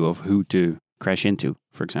issue of who to crash into,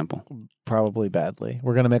 for example? Probably badly.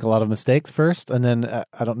 We're going to make a lot of mistakes first, and then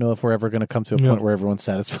I don't know if we're ever going to come to a point where everyone's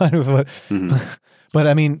satisfied with what. Mhm. But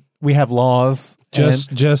I mean, we have laws.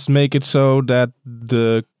 Just make it so that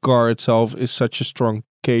the car itself is such a strong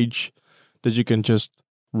cage that you can just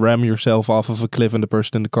ram yourself off of a cliff and the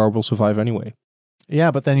person in the car will survive anyway.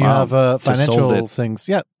 Yeah, but then you Wow. have solved financial it. things.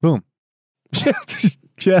 Yeah, boom.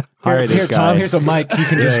 Yeah. Hire this Here, guy. Tom, here's a mic. You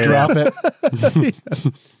can just drop it.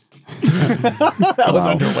 That was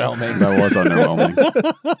Wow. underwhelming. That was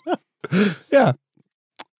underwhelming. Yeah.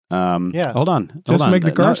 Yeah. Hold on. Just Hold make on.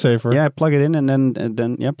 the car safer. Yeah, plug it in and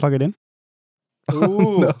then yeah, plug it in.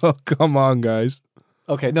 Ooh. No, come on, guys.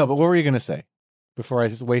 Okay, no, but what were you going to say before I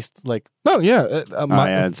just waste like? No, yeah.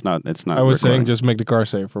 Yeah, it's not. I was saying recording. just make the car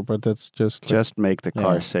safer, but that's just make the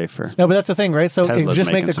car Yeah. safer. No, but that's the thing, right? So Tesla's just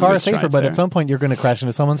make making the some car good safer, strides but there. at some point you're going to crash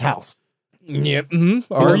into someone's house. yeah.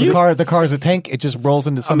 Or the car is a tank. It just rolls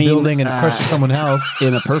into some mean, building and crushes someone's house.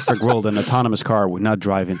 In a perfect world, an autonomous car would not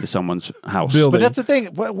drive into someone's house. Building. But that's the thing.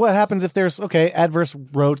 What happens if there's adverse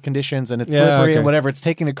road conditions and it's Yeah, slippery okay. and whatever? It's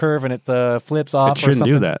taking a curve and it flips off. It shouldn't or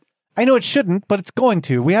something. do that. I know it shouldn't, but it's going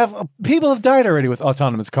to. We have people have died already with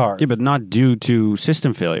autonomous cars. Yeah, but not due to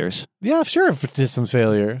system failures. yeah, sure. If it's system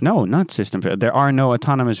failure. No, not system failure. There are no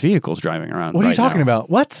autonomous vehicles driving around. What are you right talking now. about?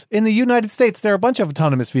 What? In the United States, there are a bunch of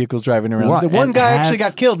autonomous vehicles driving around. What? The one And guy has- actually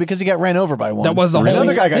got killed because he got ran over by one. That was the whole-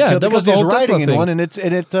 Another guy got yeah, killed that because was the he was whole riding Tesla in thing. one, and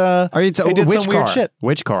it Are you it did which some car? weird shit.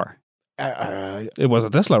 Which car? It was a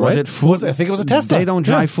Tesla, right? Was it full? I think it was a Tesla. They don't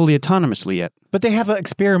drive fully autonomously yet. But they have an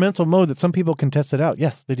experimental mode that some people can test it out.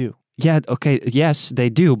 Yes, they do. Yeah, okay. Yes, they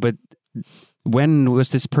do. But when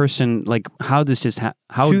was this person, like, how does this how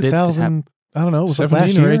did this happen? 2000, I don't know, was it 17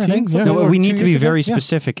 last or year? I 18? think? Yeah. Something, No, or we 2 need to be years ago? very Yeah.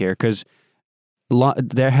 specific here because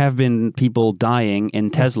there have been people dying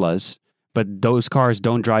in Teslas, but those cars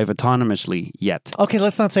don't drive autonomously yet. Okay,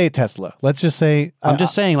 let's not say Tesla. Let's just say I'm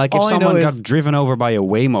just saying, like, if all I know someone is- got driven over by a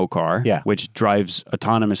Waymo car, Yeah. which drives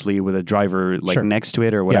autonomously with a driver like Sure. next to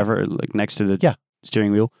it or whatever, like next to the Yeah.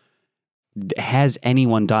 steering wheel, has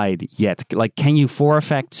anyone died yet? Like, can you for a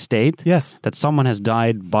fact state yes, that someone has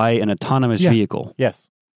died by an autonomous Yeah. vehicle? yes,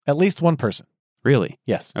 at least one person. Really?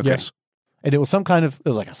 Yes, Okay. Yes. and it was some kind of it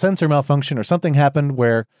was like a sensor malfunction or something happened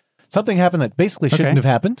that basically shouldn't Okay. have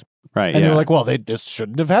happened. Right. And yeah. they were like, well, this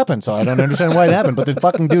shouldn't have happened, so I don't understand why it happened. But the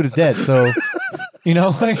fucking dude is dead, so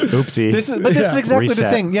like Oopsie. this is exactly the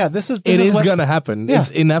Reset. thing. Yeah, this is It is what, gonna happen. Yeah. It's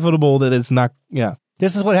inevitable that it's not. Yeah.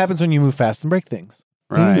 this is what happens when you move fast and break things.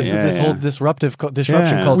 right. This yeah, is this yeah. whole disruption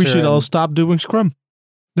Yeah. culture. We should all and- stop doing Scrum.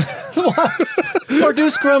 or do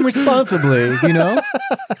Scrum responsibly. You know,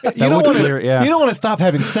 you don't would want clear- to. yeah. You don't want to stop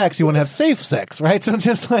having sex. You want to have safe sex, right? So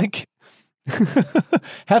just like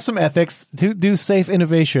have some ethics. Do safe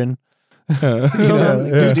innovation. So then,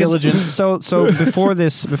 Due diligence. So before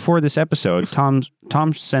this episode,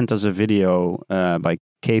 Tom sent us a video by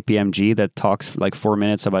KPMG that talks like 4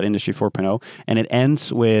 minutes about Industry 4.0, and it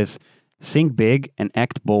ends with think big and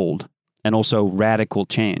act bold, and also radical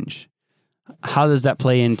change. How does that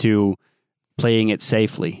play into playing it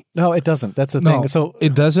safely? No, it doesn't. That's the No, thing. So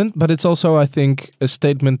it doesn't. But it's also, I think, a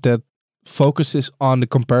statement that focuses on the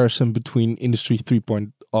comparison between Industry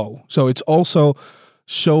 3.0. So it's also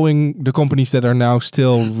showing the companies that are now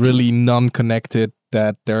still really non-connected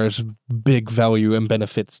that there's big value and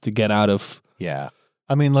benefits to get out of yeah,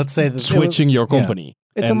 I mean, let's say that switching your yeah. company.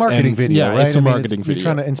 It's a And- marketing and- video, yeah, right? it's a I mean, marketing You're video.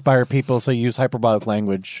 trying to inspire people, so you use hyperbolic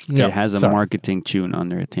language. Yeah. It has a Sorry. marketing tune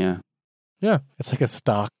under it. Yeah. It's like a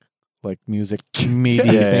stock, like music media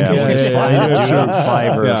Yeah, thing. yeah, It's like yeah, fine. yeah, yeah. Do it on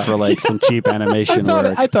Fiverr Yeah. for like some cheap animation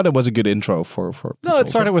work. I thought it was a good intro for No, it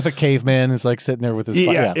started with a caveman who's like sitting there with his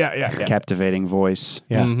Captivating voice.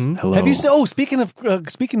 Yeah. Mhm. Hello. Have you seen? Oh, speaking of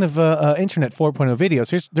Internet 4.0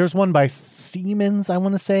 videos, there's one by Siemens, I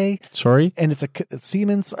want to say, Sorry? and it's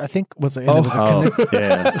Siemens. I think was a, Oh. it was a Oh, connect-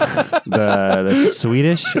 yeah. The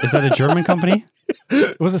Swedish, is that a German company?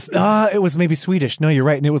 it was maybe Swedish. No, you're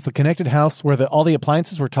right, and it was the connected house where all the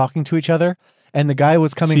appliances were talking to each other, and the guy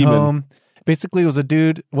was coming Siemens. home. Basically, it was a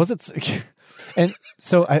dude. Was it? And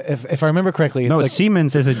so, if I remember correctly, it's No, like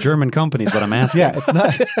Siemens is a German company, is what I'm asking. yeah, it's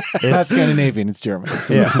not. It's not Scandinavian. It's German.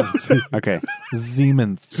 So Yeah. it's Okay.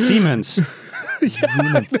 Siemens. Siemens.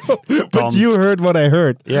 Siemens. But Tom. you heard what I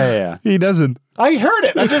heard. Yeah. He doesn't. I heard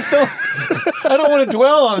it. I just don't. I don't want to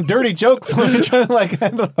dwell on dirty jokes when I'm trying to like.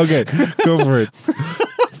 Okay, go for it.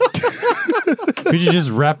 Could you just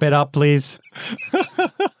wrap it up, please?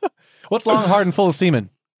 What's long, hard, and full of semen?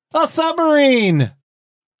 A submarine.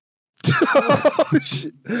 Nice.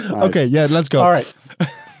 Okay, yeah, let's go. All right.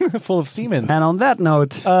 Full of semen. And on that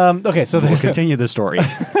note, Okay, so we'll continue the story.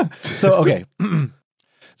 okay.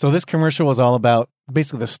 So this commercial was all about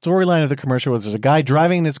basically the storyline of the commercial was there's a guy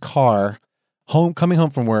driving in his car coming home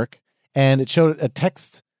from work, and it showed a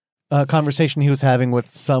text conversation he was having with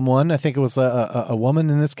someone. I think it was a woman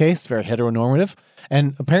in this case, very heteronormative,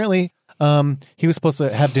 and apparently he was supposed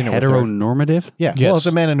to have dinner with her. Heteronormative? Yeah, Yes. well, it's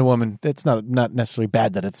a man and a woman. It's not necessarily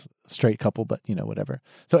bad that it's a straight couple, but whatever.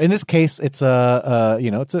 So in this case, it's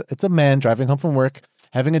it's a man driving home from work,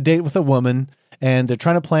 having a date with a woman, and they're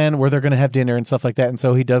trying to plan where they're going to have dinner and stuff like that. And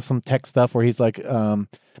so he does some tech stuff where he's like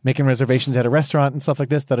making reservations at a restaurant and stuff like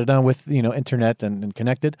this that are done with internet and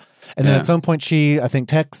connected. And then at some point, she I think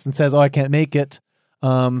texts and says, "Oh, I can't make it."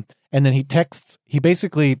 And then he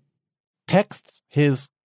basically texts his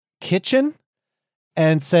kitchen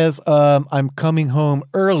and says, "I'm coming home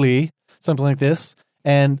early," something like this,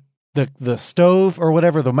 and the stove or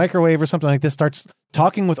whatever, the microwave or something like this, starts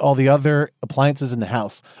talking with all the other appliances in the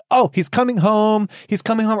house. Oh, he's coming home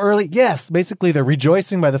early. Yes, basically they're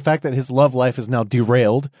rejoicing by the fact that his love life is now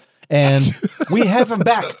derailed, and we have him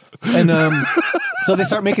back. And so they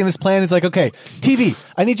start making this plan. It's like, okay, TV,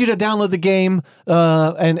 I need you to download the game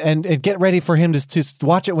and get ready for him to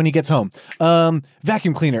watch it when he gets home.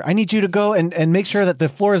 Vacuum cleaner, I need you to go and make sure that the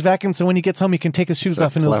floor is vacuumed so when he gets home he can take his shoes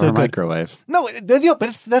off and it'll feel good. Microwave. No,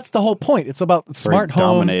 but that's the whole point. It's about smart Very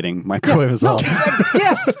home. dominating microwave as well.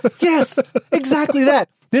 Yes, exactly that.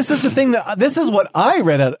 This is the thing this is what I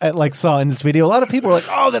read saw in this video. A lot of people are like,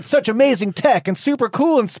 "Oh, that's such amazing tech and super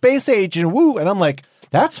cool and space age and woo," and I'm like,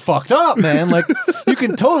 that's fucked up, man. Like, you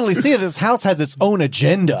can totally see this house has its own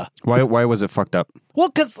agenda. Why was it fucked up? Well,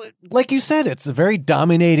 because, like you said, it's a very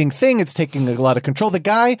dominating thing. It's taking a lot of control. The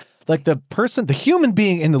guy, like the human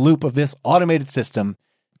being in the loop of this automated system,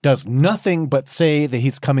 does nothing but say that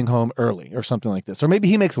he's coming home early or something like this. Or maybe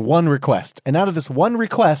he makes one request. And out of this one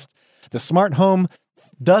request, the smart home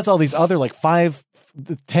does all these other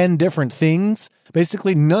 5-10 different things,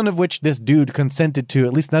 basically none of which this dude consented to,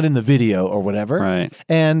 at least not in the video or whatever. Right.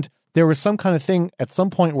 And there was some kind of thing at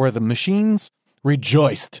some point where the machines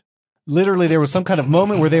rejoiced. Literally, there was some kind of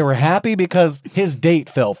moment where they were happy because his date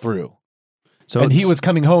fell through. And he was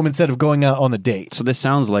coming home instead of going out on the date. So this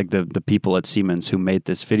sounds like the people at Siemens who made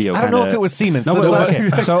this video. I don't know if it was Siemens. No, but, okay.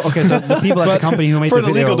 So the people at the company who made for the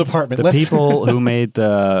video, legal department, the people who made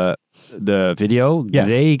the video, Yes.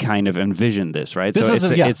 they kind of envisioned this, right? This so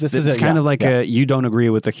is it's kind of like you don't agree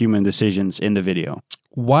with the human decisions in the video.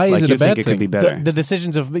 Why is Like it you a bad think it thing? could be better? The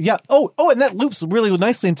decisions of and that loops really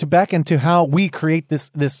nicely back into how we create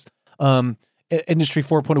this industry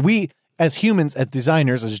 4.0. We as humans, as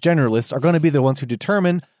designers, as generalists, are going to be the ones who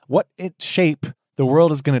determine what shape the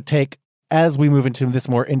world is going to take as we move into this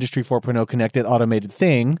more industry 4.0 connected automated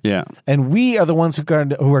thing. Yeah. And we are the ones who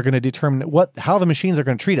are going to determine how the machines are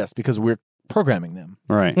going to treat us because we're programming them.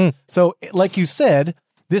 Right. So, like you said,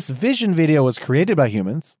 this vision video was created by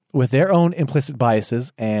humans with their own implicit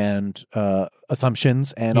biases and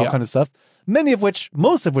assumptions and all kind of stuff.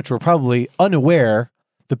 Most of which were probably unaware.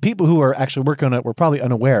 The people who are actually working on it were probably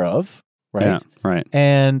unaware of, right? Yeah, right.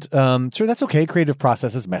 And sure, that's okay. Creative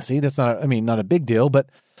process is messy. That's not a big deal, but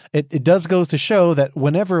it does go to show that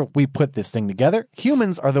whenever we put this thing together,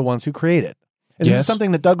 humans are the ones who create it. And this is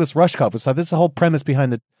something that Douglas Rushkoff was. This is the whole premise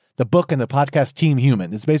behind the book and the podcast Team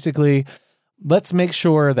Human. It's basically, let's make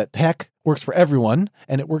sure that tech works for everyone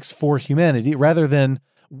and it works for humanity rather than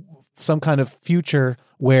some kind of future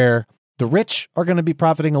where the rich are going to be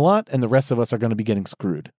profiting a lot and the rest of us are going to be getting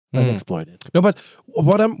screwed and exploited. No, but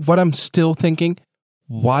what I'm still thinking,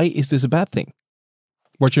 why is this a bad thing?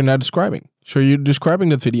 What you're now describing. So you're describing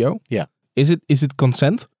that video. Yeah. Is it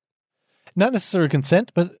consent? Not necessarily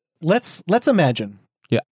consent, but let's imagine.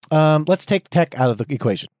 Yeah. Let's take tech out of the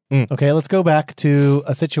equation. Okay, let's go back to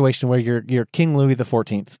a situation where you're King Louis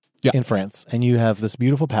XIV in France, and you have this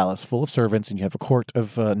beautiful palace full of servants, and you have a court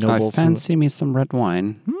of nobles. I fancy me some red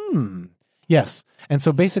wine. Yes, and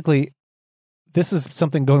so basically, this is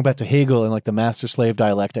something going back to Hegel and like the master-slave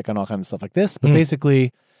dialectic and all kinds of stuff like this. But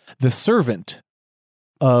basically, the servant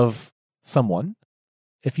of someone,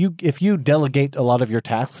 if you delegate a lot of your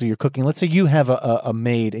tasks, so you're cooking. Let's say you have a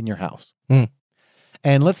maid in your house,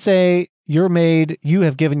 and let's say you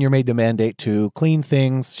have given your maid the mandate to clean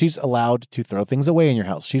things. She's allowed to throw things away in your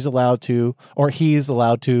house. She's allowed to, or he's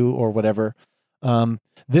allowed to, or whatever,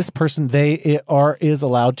 This person, is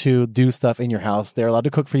allowed to do stuff in your house. They're allowed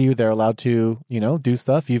to cook for you. They're allowed to, do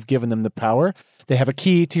stuff. You've given them the power. They have a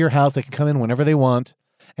key to your house. They can come in whenever they want,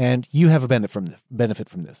 and you have a benefit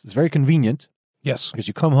from this. It's very convenient. Yes. Because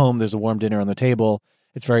you come home, there's a warm dinner on the table.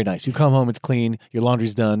 It's very nice. You come home, it's clean. Your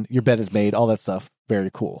laundry's done. Your bed is made. All that stuff. Very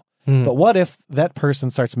cool. But what if that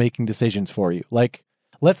person starts making decisions for you? Like,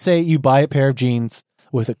 let's say you buy a pair of jeans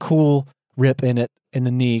with a cool rip in it in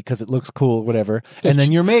the knee because it looks cool, whatever. And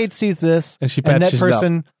then your maid sees this, and that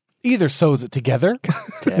person either sews it together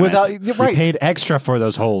without You paid extra for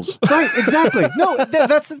those holes. Right, exactly. No,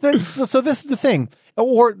 so this is the thing.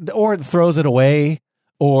 Or it throws it away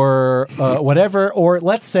or whatever. Or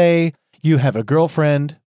let's say you have a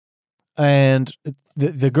girlfriend and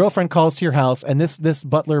the girlfriend calls to your house and this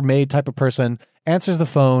butler maid type of person answers the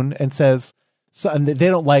phone and says, and they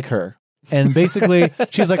don't like her. And basically,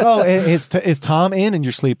 she's like, "Oh, is Tom in?" And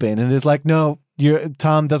you're sleeping. And it's like, "No,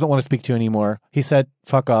 Tom doesn't want to speak to you anymore. He said,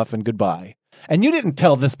 fuck off and goodbye." And you didn't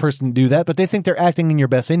tell this person to do that, but they think they're acting in your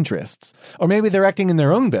best interests. Or maybe they're acting in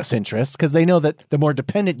their own best interests because they know that the more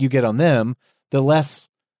dependent you get on them, the less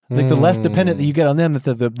dependent that you get on them, that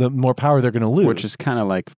the more power they're going to lose. Which is kind of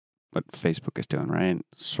like what Facebook is doing, right?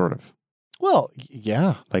 Sort of. Well,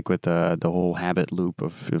 yeah. Like with the whole habit loop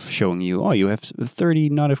of showing you, oh, you have 30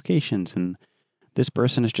 notifications and this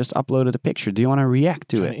person has just uploaded a picture. Do you want to react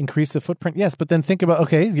to it? Increase the footprint? Yes, but then think about,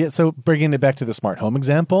 so bringing it back to the smart home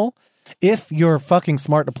example, if your fucking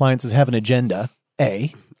smart appliances have an agenda,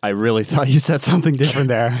 I really thought you said something different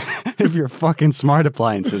there. If your fucking smart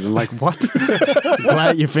appliances. I'm like, what?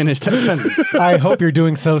 Glad you finished that sentence. I hope you're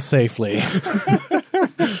doing so safely.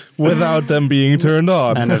 Without them being turned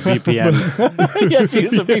on. And a VPN. Yes,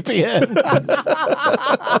 use a VPN.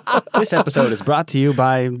 This episode is brought to you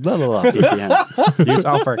by blah, blah, blah, VPN. Use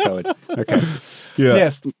offer code. Okay. Yeah.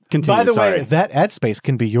 Yes. Continue, By the sorry. way, that ad space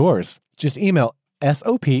can be yours. Just email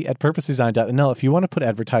sop@purposedesign.nl if you want to put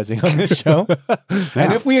advertising on this show.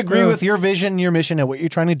 And if we agree with your vision, your mission, and what you're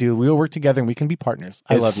trying to do, we will work together and we can be partners.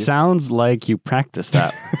 I love you. It sounds like you practiced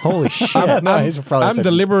that. Holy shit. I'm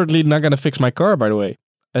deliberately not going to fix my car, by the way.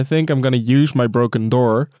 I think I'm going to use my broken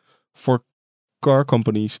door for car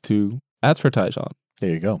companies to advertise on. There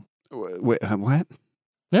you go. Wait, what?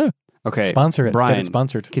 Yeah. Okay. Sponsor it. Brian, Get it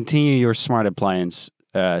sponsored. Continue your smart appliance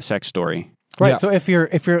sex story. Right. Yeah. So if you're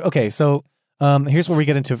okay, so here's where we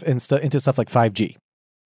get into stuff like 5G.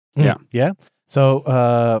 Yeah. Yeah. So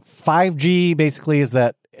 5G basically is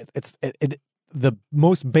that the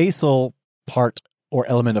most basal part or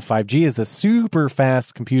element of 5G is the super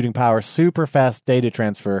fast computing power, super fast data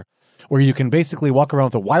transfer, where you can basically walk around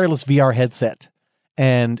with a wireless VR headset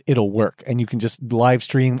and it'll work. And you can just live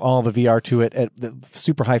stream all the VR to it at the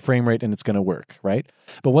super high frame rate and it's going to work, right?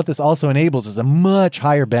 But what this also enables is a much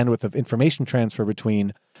higher bandwidth of information transfer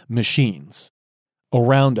between machines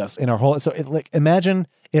around us in our whole. So imagine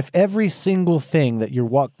if every single thing that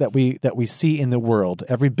we see in the world,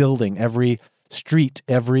 every building, every street,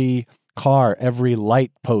 every car, every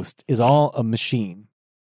light post is all a machine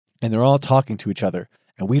and they're all talking to each other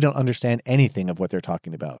and we don't understand anything of what they're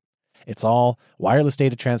talking about. It's all wireless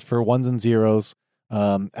data transfer, ones and zeros,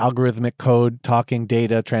 algorithmic code, talking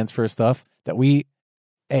data transfer stuff that we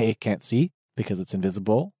can't see because it's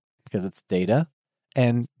invisible, because it's data,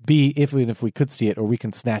 and B, even if we could see it or we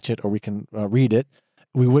can snatch it or we can read it,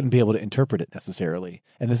 we wouldn't be able to interpret it necessarily.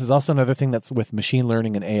 And this is also another thing that's with machine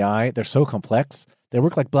learning and AI. They're so complex. They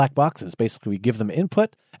work like black boxes. Basically, we give them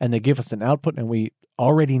input and they give us an output, and we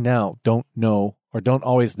already now don't know or don't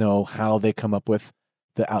always know how they come up with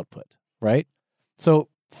the output, right? So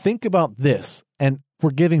think about this, and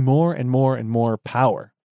we're giving more and more and more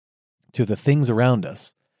power to the things around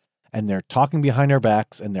us, and they're talking behind our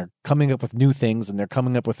backs, and they're coming up with new things, and they're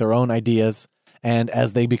coming up with their own ideas. And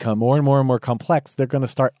as they become more and more and more complex, they're going to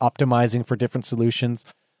start optimizing for different solutions.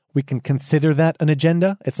 We can consider that an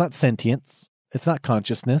agenda. It's not sentience. It's not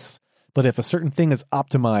consciousness. But if a certain thing is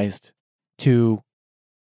optimized to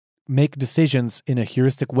make decisions in a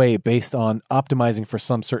heuristic way based on optimizing for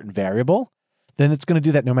some certain variable, then it's going to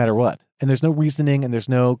do that no matter what. And there's no reasoning and there's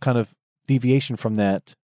no kind of deviation from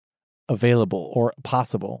that available or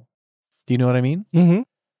possible. Do you know what I mean? Mm-hmm.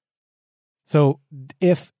 So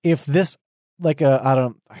if this, if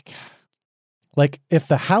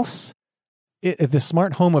the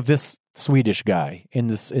smart home of this Swedish guy in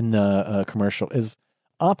the commercial is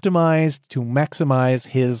optimized to maximize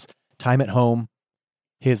his time at home,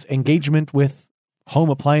 his engagement with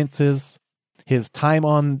home appliances, his time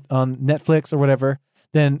on Netflix or whatever,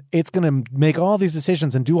 then it's going to make all these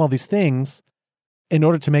decisions and do all these things in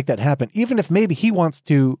order to make that happen. Even if maybe he wants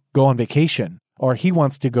to go on vacation or he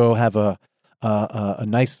wants to go have a a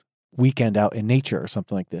nice weekend out in nature or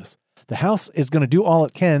something like this. The house is going to do all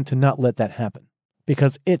it can to not let that happen,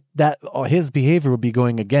 because his behavior would be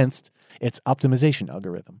going against its optimization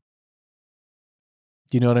algorithm.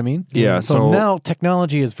 Do you know what I mean? Yeah. So now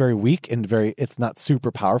technology is very weak and it's not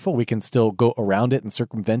super powerful. We can still go around it and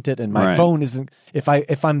circumvent it. And my phone isn't. If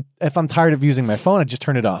I'm tired of using my phone, I just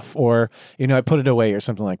turn it off, or I put it away or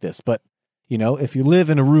something like this. But if you live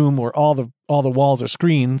in a room where all the walls are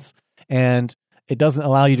screens and it doesn't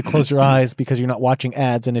allow you to close your eyes because you're not watching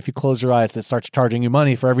ads, and if you close your eyes, it starts charging you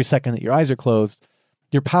money for every second that your eyes are closed,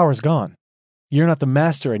 your power's gone. You're not the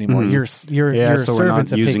master anymore. Your so servants we're not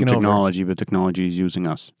have using taken technology, over. but technology is using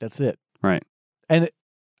us. That's it. Right. And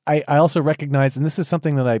I also recognize, and this is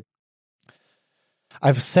something that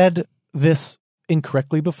I've said this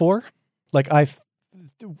incorrectly before.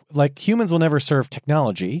 Like humans will never serve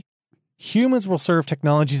technology. Humans will serve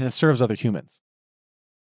technology that serves other humans.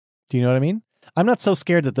 Do you know what I mean? I'm not so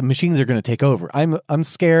scared that the machines are going to take over. I'm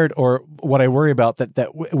scared, or what I worry about,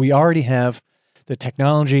 that we already have the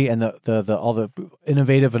technology and the all the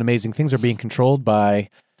innovative and amazing things are being controlled by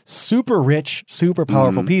super rich, super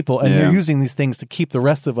powerful people, and they're using these things to keep the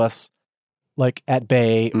rest of us like at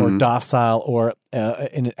bay or docile or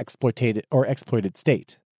in an exploited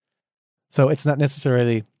state. So it's not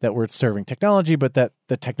necessarily that we're serving technology, but that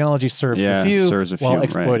the technology serves the few while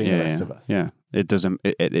exploiting the rest of us. Yeah, it doesn't.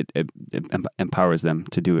 It empowers them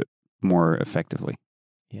to do it more effectively.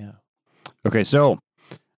 Yeah. Okay, so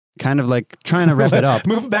kind of like trying to wrap it up.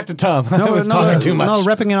 Move back to Tom. I was talking too much. No,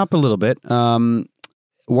 wrapping it up a little bit.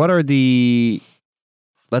 What are the?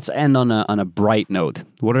 Let's end on a bright note.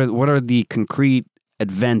 What are the concrete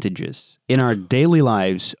advantages in our daily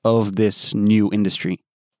lives of this new industry?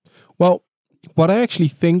 Well, what I actually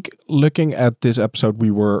think, looking at this episode, we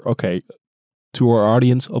were, to our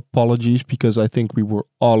audience, apologies, because I think we were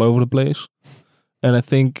all over the place. And I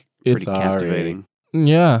think it's pretty captivating.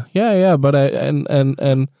 Yeah. But I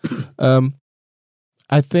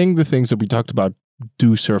think the things that we talked about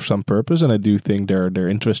do serve some purpose, and I do think they're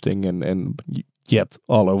interesting and yet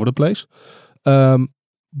all over the place.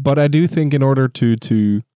 But I do think in order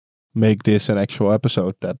to make this an actual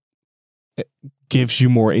episode that gives you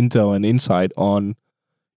more intel and insight on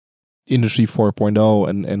Industry 4.0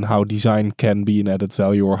 and how design can be an added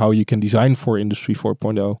value, or how you can design for Industry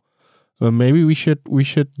 4.0. Maybe we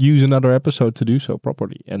should use another episode to do so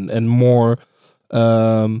properly and more.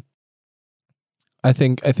 I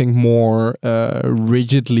think more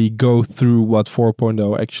rigidly go through what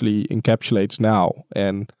 4.0 actually encapsulates now,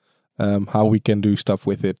 and how we can do stuff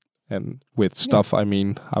with it. And with stuff, I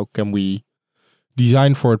mean, how can we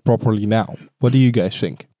design for it properly now? What do you guys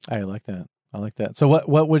think? I like that. So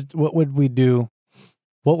what would we do?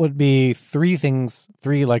 What would be three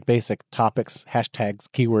like basic topics, hashtags,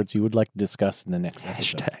 keywords you would like to discuss in the next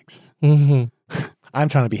episode? Hashtags. Mm-hmm. I'm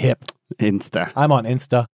trying to be hip. Insta. I'm on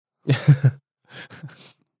Insta.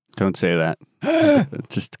 Don't say that.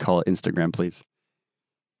 Just call it Instagram, please.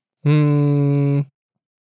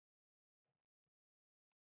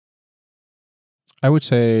 I would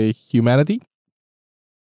say humanity,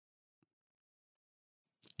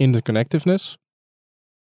 interconnectiveness,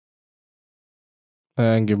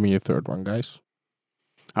 and give me a third one, guys.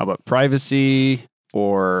 How about privacy?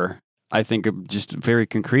 Or I think just very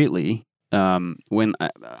concretely, when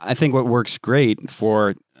I think what works great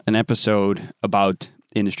for an episode about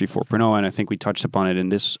Industry 4.0, and I think we touched upon it in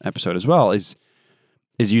this episode as well, is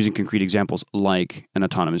using concrete examples like an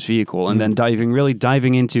autonomous vehicle, and then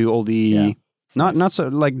diving into all the not so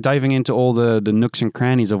like diving into all the nooks and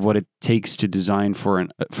crannies of what it takes to design for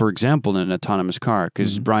example, an autonomous car.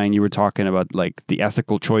 Because Brian, you were talking about like the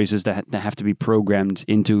ethical choices that have to be programmed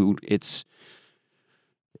into its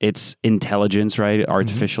intelligence, right?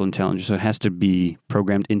 Artificial intelligence. So it has to be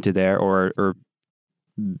programmed into there, or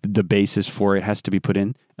the basis for it has to be put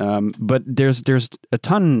in. But there's a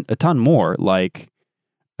ton more, like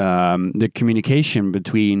the communication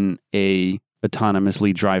between a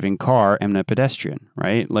autonomously driving car and a pedestrian,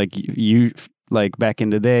 right? Like you like back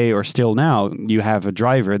in the day, or still now, you have a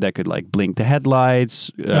driver that could like blink the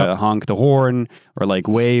headlights, honk the horn, or like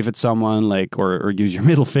wave at someone, like or use your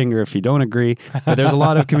middle finger if you don't agree. But there's a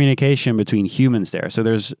lot of communication between humans there. So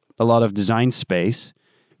there's a lot of design space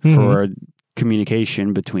for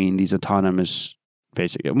communication between these autonomous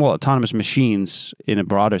machines in a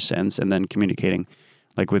broader sense, and then communicating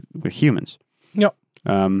like with humans. Yep.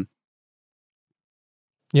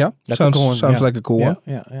 Yeah, that sounds like a cool one.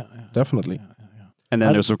 Yeah. Definitely. Yeah. And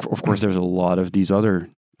then there's of course there's a lot of these other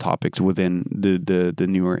topics within the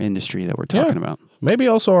newer industry that we're talking about. Maybe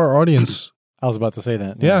also our audience. I was about to say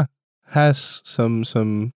that. Yeah, has some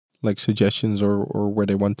like suggestions or where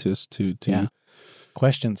they want us to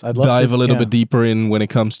Questions. I'd love dive to, a little bit deeper in when it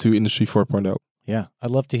comes to Industry 4.0. Yeah,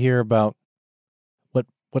 I'd love to hear about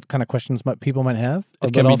what kind of questions people might have.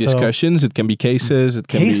 It can be discussions, it can be cases, it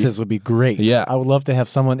can cases would be great. Yeah. I would love to have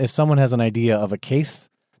if someone has an idea of a case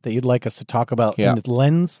that you'd like us to talk about through the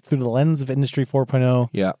lens of Industry 4.0.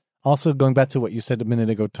 Yeah. Also, going back to what you said a minute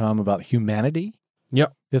ago, Tom, about humanity.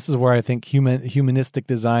 Yep. This is where I think humanistic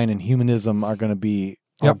design and humanism are going to be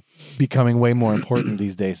becoming way more important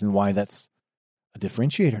these days, and why that's a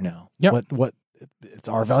differentiator now. Yep. What it's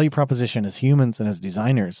our value proposition as humans and as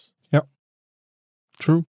designers. Yep.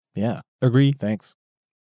 True. Yeah. Agree. Thanks.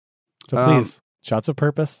 So please, Shots of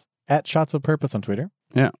Purpose, at Shots of Purpose on Twitter.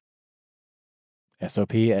 Yeah.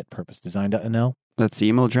 SOP@purposedesign.nl. That's the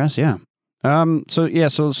email address, yeah.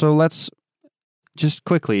 So let's just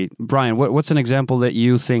quickly, Brian, what's an example that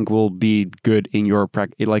you think will be good in your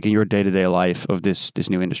in your day-to-day life of this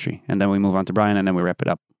new industry? And then we move on to Brian, and then we wrap it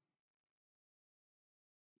up.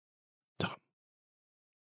 Tom.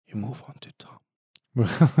 You move on to Tom.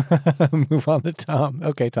 Move on to Tom.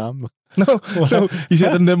 Okay, Tom. No, you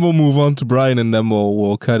said, and then we'll move on to Brian, and then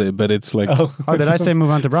we'll cut it. But it's like, oh, did I say move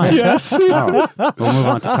on to Brian? Yes. Oh, we'll move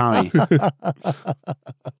on to Tommy.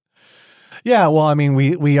 Yeah, well, I mean,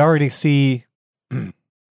 we already see.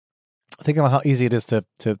 Think about how easy it is to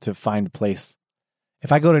find a place.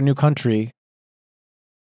 If I go to a new country,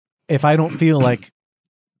 if I don't feel like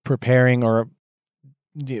preparing or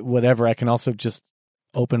whatever, I can also just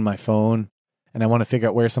open my phone. And I want to figure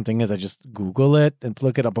out where something is. I just Google it and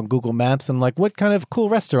look it up on Google Maps and like, what kind of cool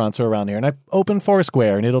restaurants are around here? And I open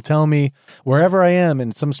Foursquare and it'll tell me wherever I am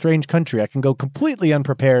in some strange country, I can go completely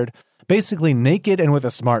unprepared, basically naked and with a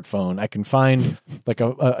smartphone. I can find like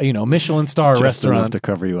a Michelin star Just restaurant enough to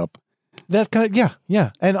cover you up. That kind of,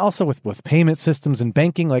 yeah. And also with payment systems and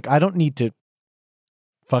banking, like I don't need to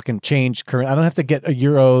fucking change current. I don't have to get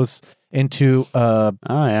euros into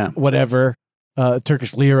whatever.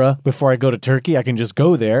 Turkish lira before I go to Turkey. I can just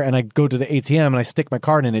go there and I go to the ATM and I stick my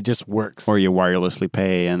card in, it just works. Or you wirelessly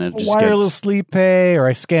pay and it just pay, or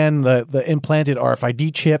I scan the implanted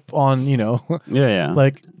RFID chip on, Yeah.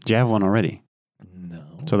 Like, do you have one already? No.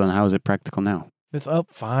 So then how is it practical now? It's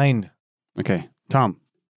fine. Okay. Tom.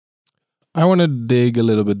 I want to dig a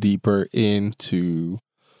little bit deeper into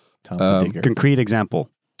Tom's a digger. Concrete example.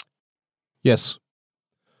 Yes.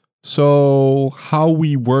 So how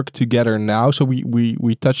we work together now, so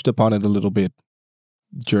we touched upon it a little bit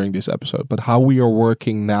during this episode, but how we are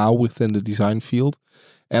working now within the design field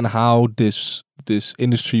and how this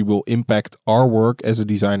industry will impact our work as a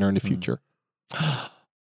designer in the future.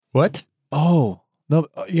 What? Oh, no,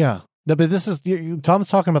 yeah. No, but this is, Tom's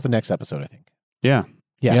talking about the next episode, I think. Yeah.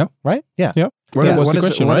 Yeah. Right? Yeah. Yeah. What's the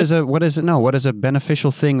question, what right? is a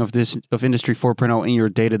beneficial thing of Industry 4.0 in your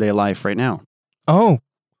day-to-day life right now?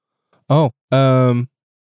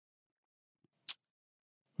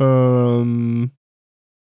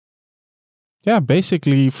 Yeah,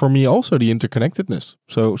 basically for me also the interconnectedness.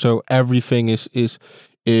 So everything is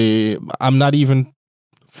I'm not even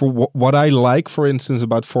for what I like, for instance,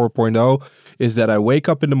 about 4.0 is that I wake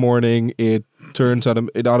up in the morning, it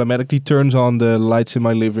automatically turns on the lights in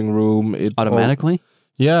my living room. Automatically?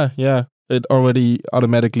 Yeah. It already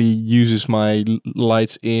automatically uses my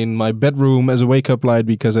lights in my bedroom as a wake-up light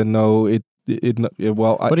because I know it.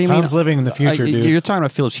 What do you Tom's mean? living in the future, dude. You're talking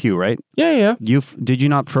about Philips Hue, right? Yeah. Did you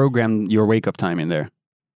not program your wake-up time in there?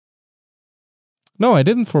 No, I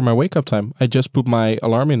didn't for my wake-up time. I just put my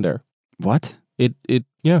alarm in there. What?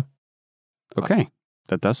 Yeah. Okay.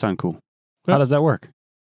 That does sound cool. Yeah. How does that work?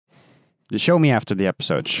 Show me after the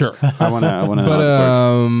episode. Sure. I want to know But how this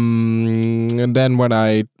works. and then when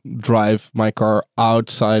I drive my car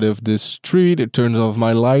outside of the street, it turns off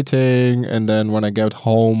my lighting, and then when I get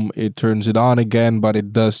home, it turns it on again. But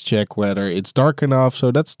it does check whether it's dark enough.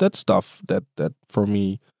 So that's stuff that for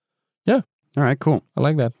me. Yeah. All right. Cool. I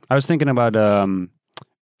like that. I was thinking about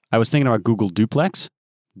Google Duplex.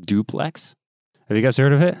 Duplex. Have you guys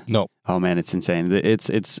heard of it? No. Oh man, it's insane. It's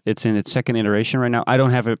in its second iteration right now. I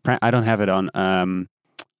don't have it on.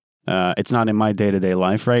 It's not in my day-to-day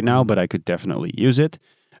life right now, but I could definitely use it.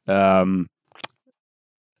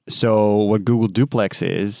 So what Google Duplex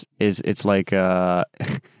is it's like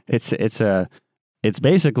it's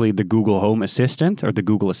basically the Google Home Assistant or the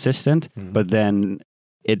Google Assistant, but then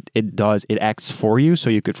it acts for you.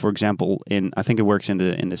 So you could, for example, I think it works in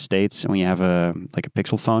the States when you have a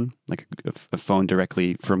Pixel phone, like a phone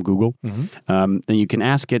directly from Google. Then you can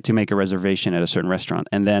ask it to make a reservation at a certain restaurant,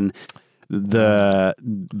 and then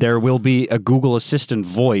there will be a Google Assistant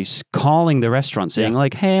voice calling the restaurant saying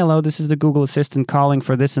like, hey, hello, this is the Google Assistant calling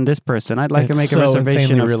for this and this person. I'd like to make a reservation.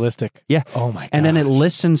 Insanely realistic. Yeah. Oh my god. And then it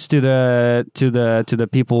listens to the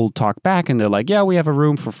people talk back, and they're like, yeah, we have a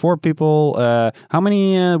room for 4 people. How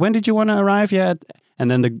many? When did you want to arrive? Yeah. And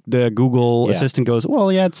then the Google Assistant goes, well,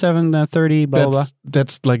 yeah, it's 7:30. Blah blah.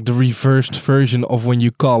 That's like the reversed version of when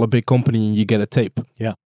you call a big company and you get a tape.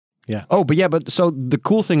 Yeah. Oh, but so the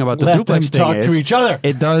cool thing about the Let duplex them talk thing is to each other.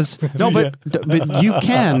 It does but you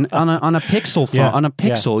can on a Pixel phone on a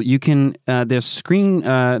Pixel you can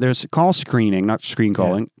there's call screening, not screen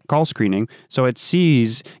calling, call screening. So it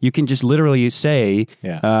sees, you can just literally say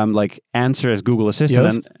like answer as Google Assistant.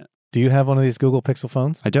 Yost, do you have one of these Google Pixel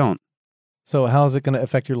phones? I don't. So how is it going to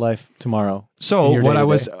affect your life tomorrow? So what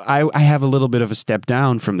I have a little bit of a step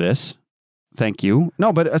down from this. Thank you.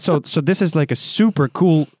 No, but so this is like a super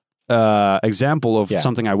cool example of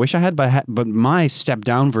something I wish I had, but my step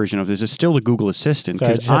down version of this is still the Google Assistant.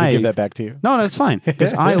 Sorry, I just had to give that back to you. No, that's fine,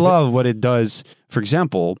 because I love what it does. For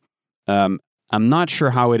example, I'm not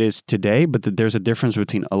sure how it is today, but there's a difference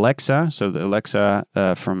between Alexa, so the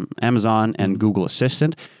Alexa from Amazon, and Google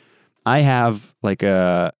Assistant. I have like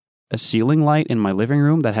a ceiling light in my living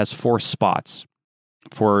room that has 4 spots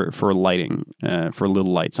for lighting, for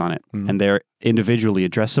little lights on it, and they're individually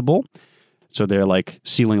addressable. So they're like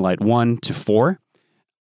ceiling light 1 to 4.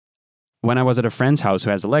 When I was at a friend's house who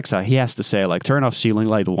has Alexa, he has to say like, turn off ceiling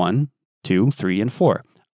light 1, 2, 3, and 4.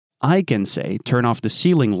 I can say, turn off the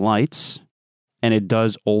ceiling lights, and it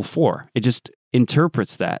does all 4. It just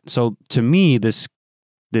interprets that. So to me, this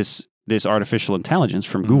artificial intelligence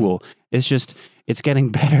from Google is just, it's getting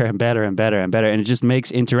better and better and better and better. And it just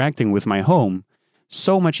makes interacting with my home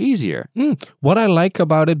so much easier. What I like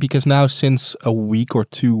about it, because now since a week or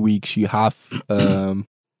 2 weeks, you have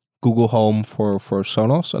Google Home for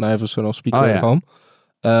Sonos, and I have a Sonos speaker at home.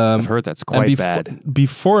 I've heard that's quite bad.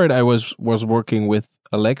 Before it, I was working with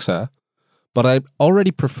Alexa, but I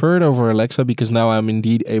already preferred over Alexa because now I'm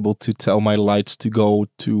indeed able to tell my lights to go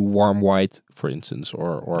to warm white, for instance,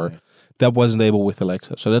 or that wasn't able with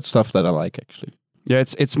Alexa. So that's stuff that I like actually. Yeah,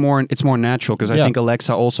 it's more natural, because I think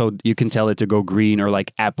Alexa also, you can tell it to go green or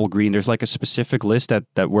like apple green. There's like a specific list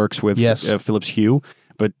that works with Philips Hue,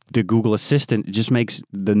 but the Google Assistant just makes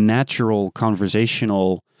the natural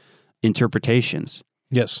conversational interpretations.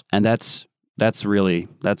 Yes, and that's really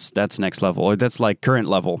that's next level, or that's like current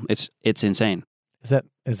level. It's insane. Is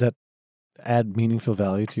that add meaningful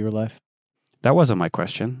value to your life? That wasn't my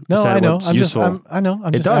question. No, I know. I'm just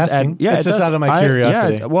asking. It's just out of my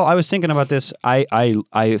curiosity. Well, I was thinking about this. I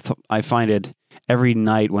find it every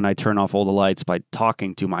night when I turn off all the lights by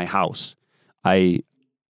talking to my house. I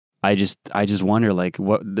just wonder, like,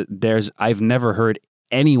 I've never heard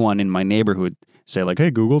anyone in my neighborhood say like,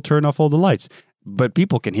 "Hey Google, turn off all the lights." But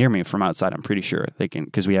people can hear me from outside. I'm pretty sure they can,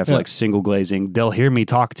 because we have like single glazing. They'll hear me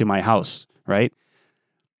talk to my house, right?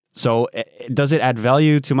 So does it add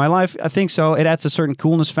value to my life? I think so. It adds a certain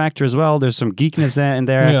coolness factor as well. There's some geekness in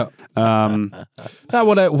there. Now,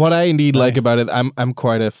 what I indeed like about it, I'm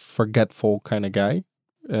quite a forgetful kind of guy.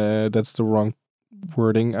 That's the wrong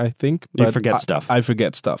wording, I think. But you forget stuff. I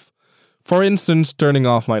forget stuff. For instance, turning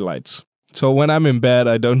off my lights. So when I'm in bed,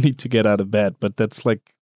 I don't need to get out of bed. But that's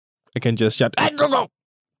like, I can just shout, "Hey Google,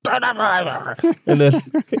 turn off my lights." And then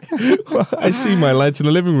I see my lights in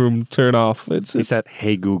the living room turn off. He said,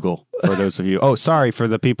 "Hey Google," for those of you. Oh, sorry for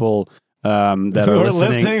the people that are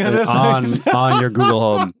listening on your Google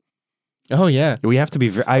Home. Oh yeah, we have to be.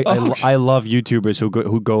 I love YouTubers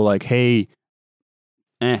who go like, "Hey,"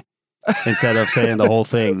 instead of saying the whole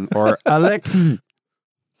thing, or Alexa,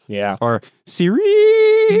 or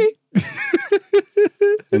Siri,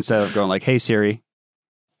 instead of going like, "Hey Siri."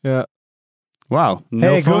 Yeah. Wow.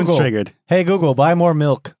 No phone's Google. Triggered. Hey Google, buy more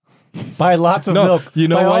milk. Buy lots of milk. You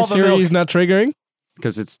know why Siri is not triggering?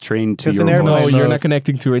 Because it's trained to your voice. No, you're not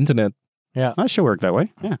connecting to internet. Yeah. That should work that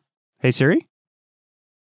way. Yeah. Hey Siri.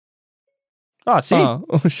 Oh, see?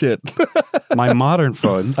 Oh shit. My modern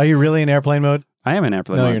phone. Are you really in airplane mode? I am in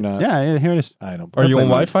airplane mode. No, you're not. Yeah, here it is. I don't. Are you on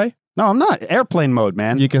Wi-Fi? No, I'm not. Airplane mode,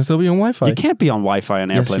 man. You can still be on Wi-Fi. You can't be on Wi-Fi on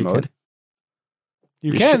airplane mode.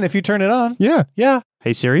 You can if you turn it on. Yeah. Yeah.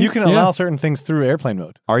 Hey Siri? You can allow certain things through airplane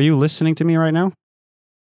mode. Are you listening to me right now?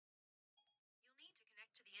 You'll need to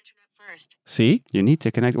connect to the internet first. See? You need to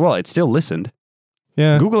connect. Well, it still listened.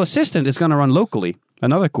 Yeah. Google Assistant is going to run locally.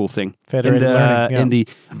 Another cool thing. Federated learning. In the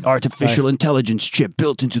artificial intelligence chip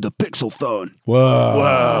built into the Pixel phone.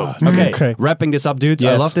 Whoa. Okay. Wrapping this up, dudes.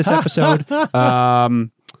 Yes. I love this episode.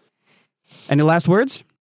 Any last words?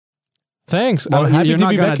 Thanks. Well, I'm happy you're to not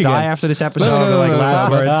be going back to die again. after this episode. No, like no, last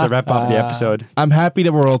no. words to wrap up the episode I'm happy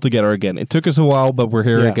that we're all together again. It took us a while, but we're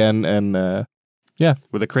here Yeah. again, and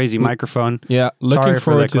with a crazy microphone. yeah, looking Sorry for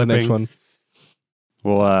forward the to the next clipping. one.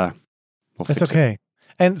 We'll It's fix it. okay.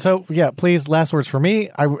 And so, yeah, please, last words for me.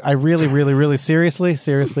 I really, really, really seriously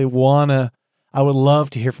I would love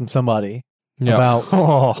to hear from somebody Yeah. about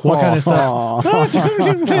what kind of stuff.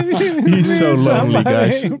 He's so lonely,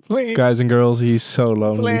 guys. Please. Guys and girls, he's so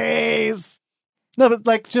lonely. Please. No, but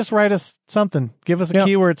like, just write us something. Give us a Yeah.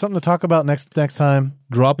 keyword, something to talk about next time.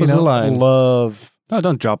 Drop You us a know, line. love No,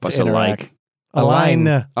 don't drop us to a interact. like. a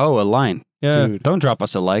line. Oh, a line. Yeah. Dude. Don't drop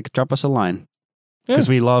us a like. Drop us a line. Because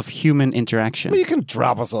we love human interaction. Well, you can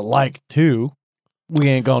drop us a like too. We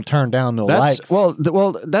ain't gonna turn down no likes. Well,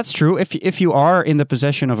 that's true. If you are in the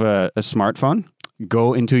possession of a smartphone,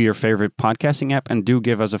 go into your favorite podcasting app and do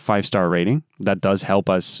give us a 5-star rating. That does help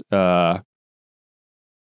us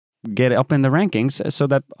get up in the rankings so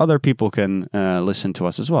that other people can listen to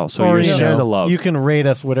us as well. So or you share the love. You can rate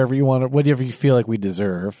us whatever you want, whatever you feel like we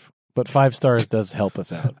deserve. But 5 stars does help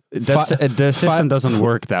us out. The system doesn't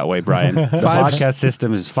work that way, Brian. The podcast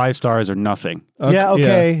system is 5 stars or nothing. Yeah,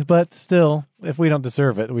 okay, but still, if we don't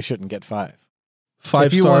deserve it, we shouldn't get 5. 5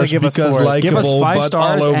 If you wanna stars give us because 4, likable, Give us 5 but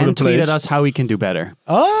stars all over and the tweet place. at us how we can do better.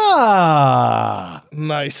 Ah,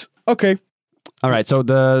 Nice. Okay. All right, so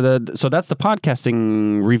so that's the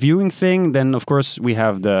podcasting reviewing thing. Then of course we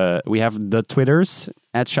have the Twitters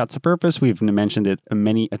at Shots of Purpose. We've mentioned it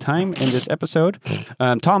many a time in this episode.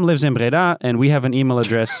 Tom lives in Breda, and we have an email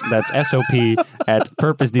address that's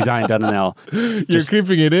sop@purposedesign.nl. You're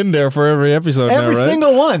keeping it in there for every episode now, every right?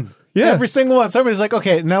 single one. Yeah. Every single one. Somebody's like,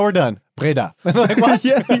 okay, now we're done. Breda. Like, what?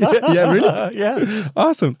 yeah, really? Yeah.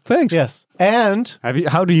 Awesome. Thanks. Yes. And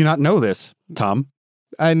How do you not know this, Tom?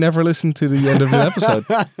 I never listened to the end of the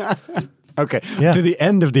episode. Okay, Yeah. to the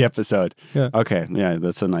end of the episode. Yeah. Okay, yeah,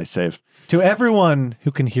 that's a nice save. to everyone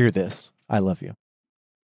who can hear this, I love you.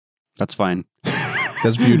 That's fine.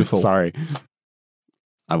 That's beautiful. Sorry.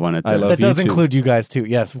 I wanted to. I love That you does too. include you guys too.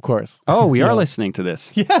 Yes, of course. Oh, we are Yeah. listening to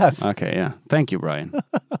this. Yes. Okay, yeah. Thank you, Brian.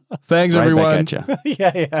 Thanks, Right everyone. back at you.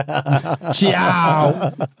 yeah.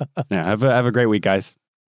 Ciao. Yeah, have a great week, guys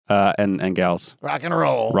and gals. Rock and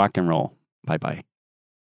roll. Rock and roll. Bye bye.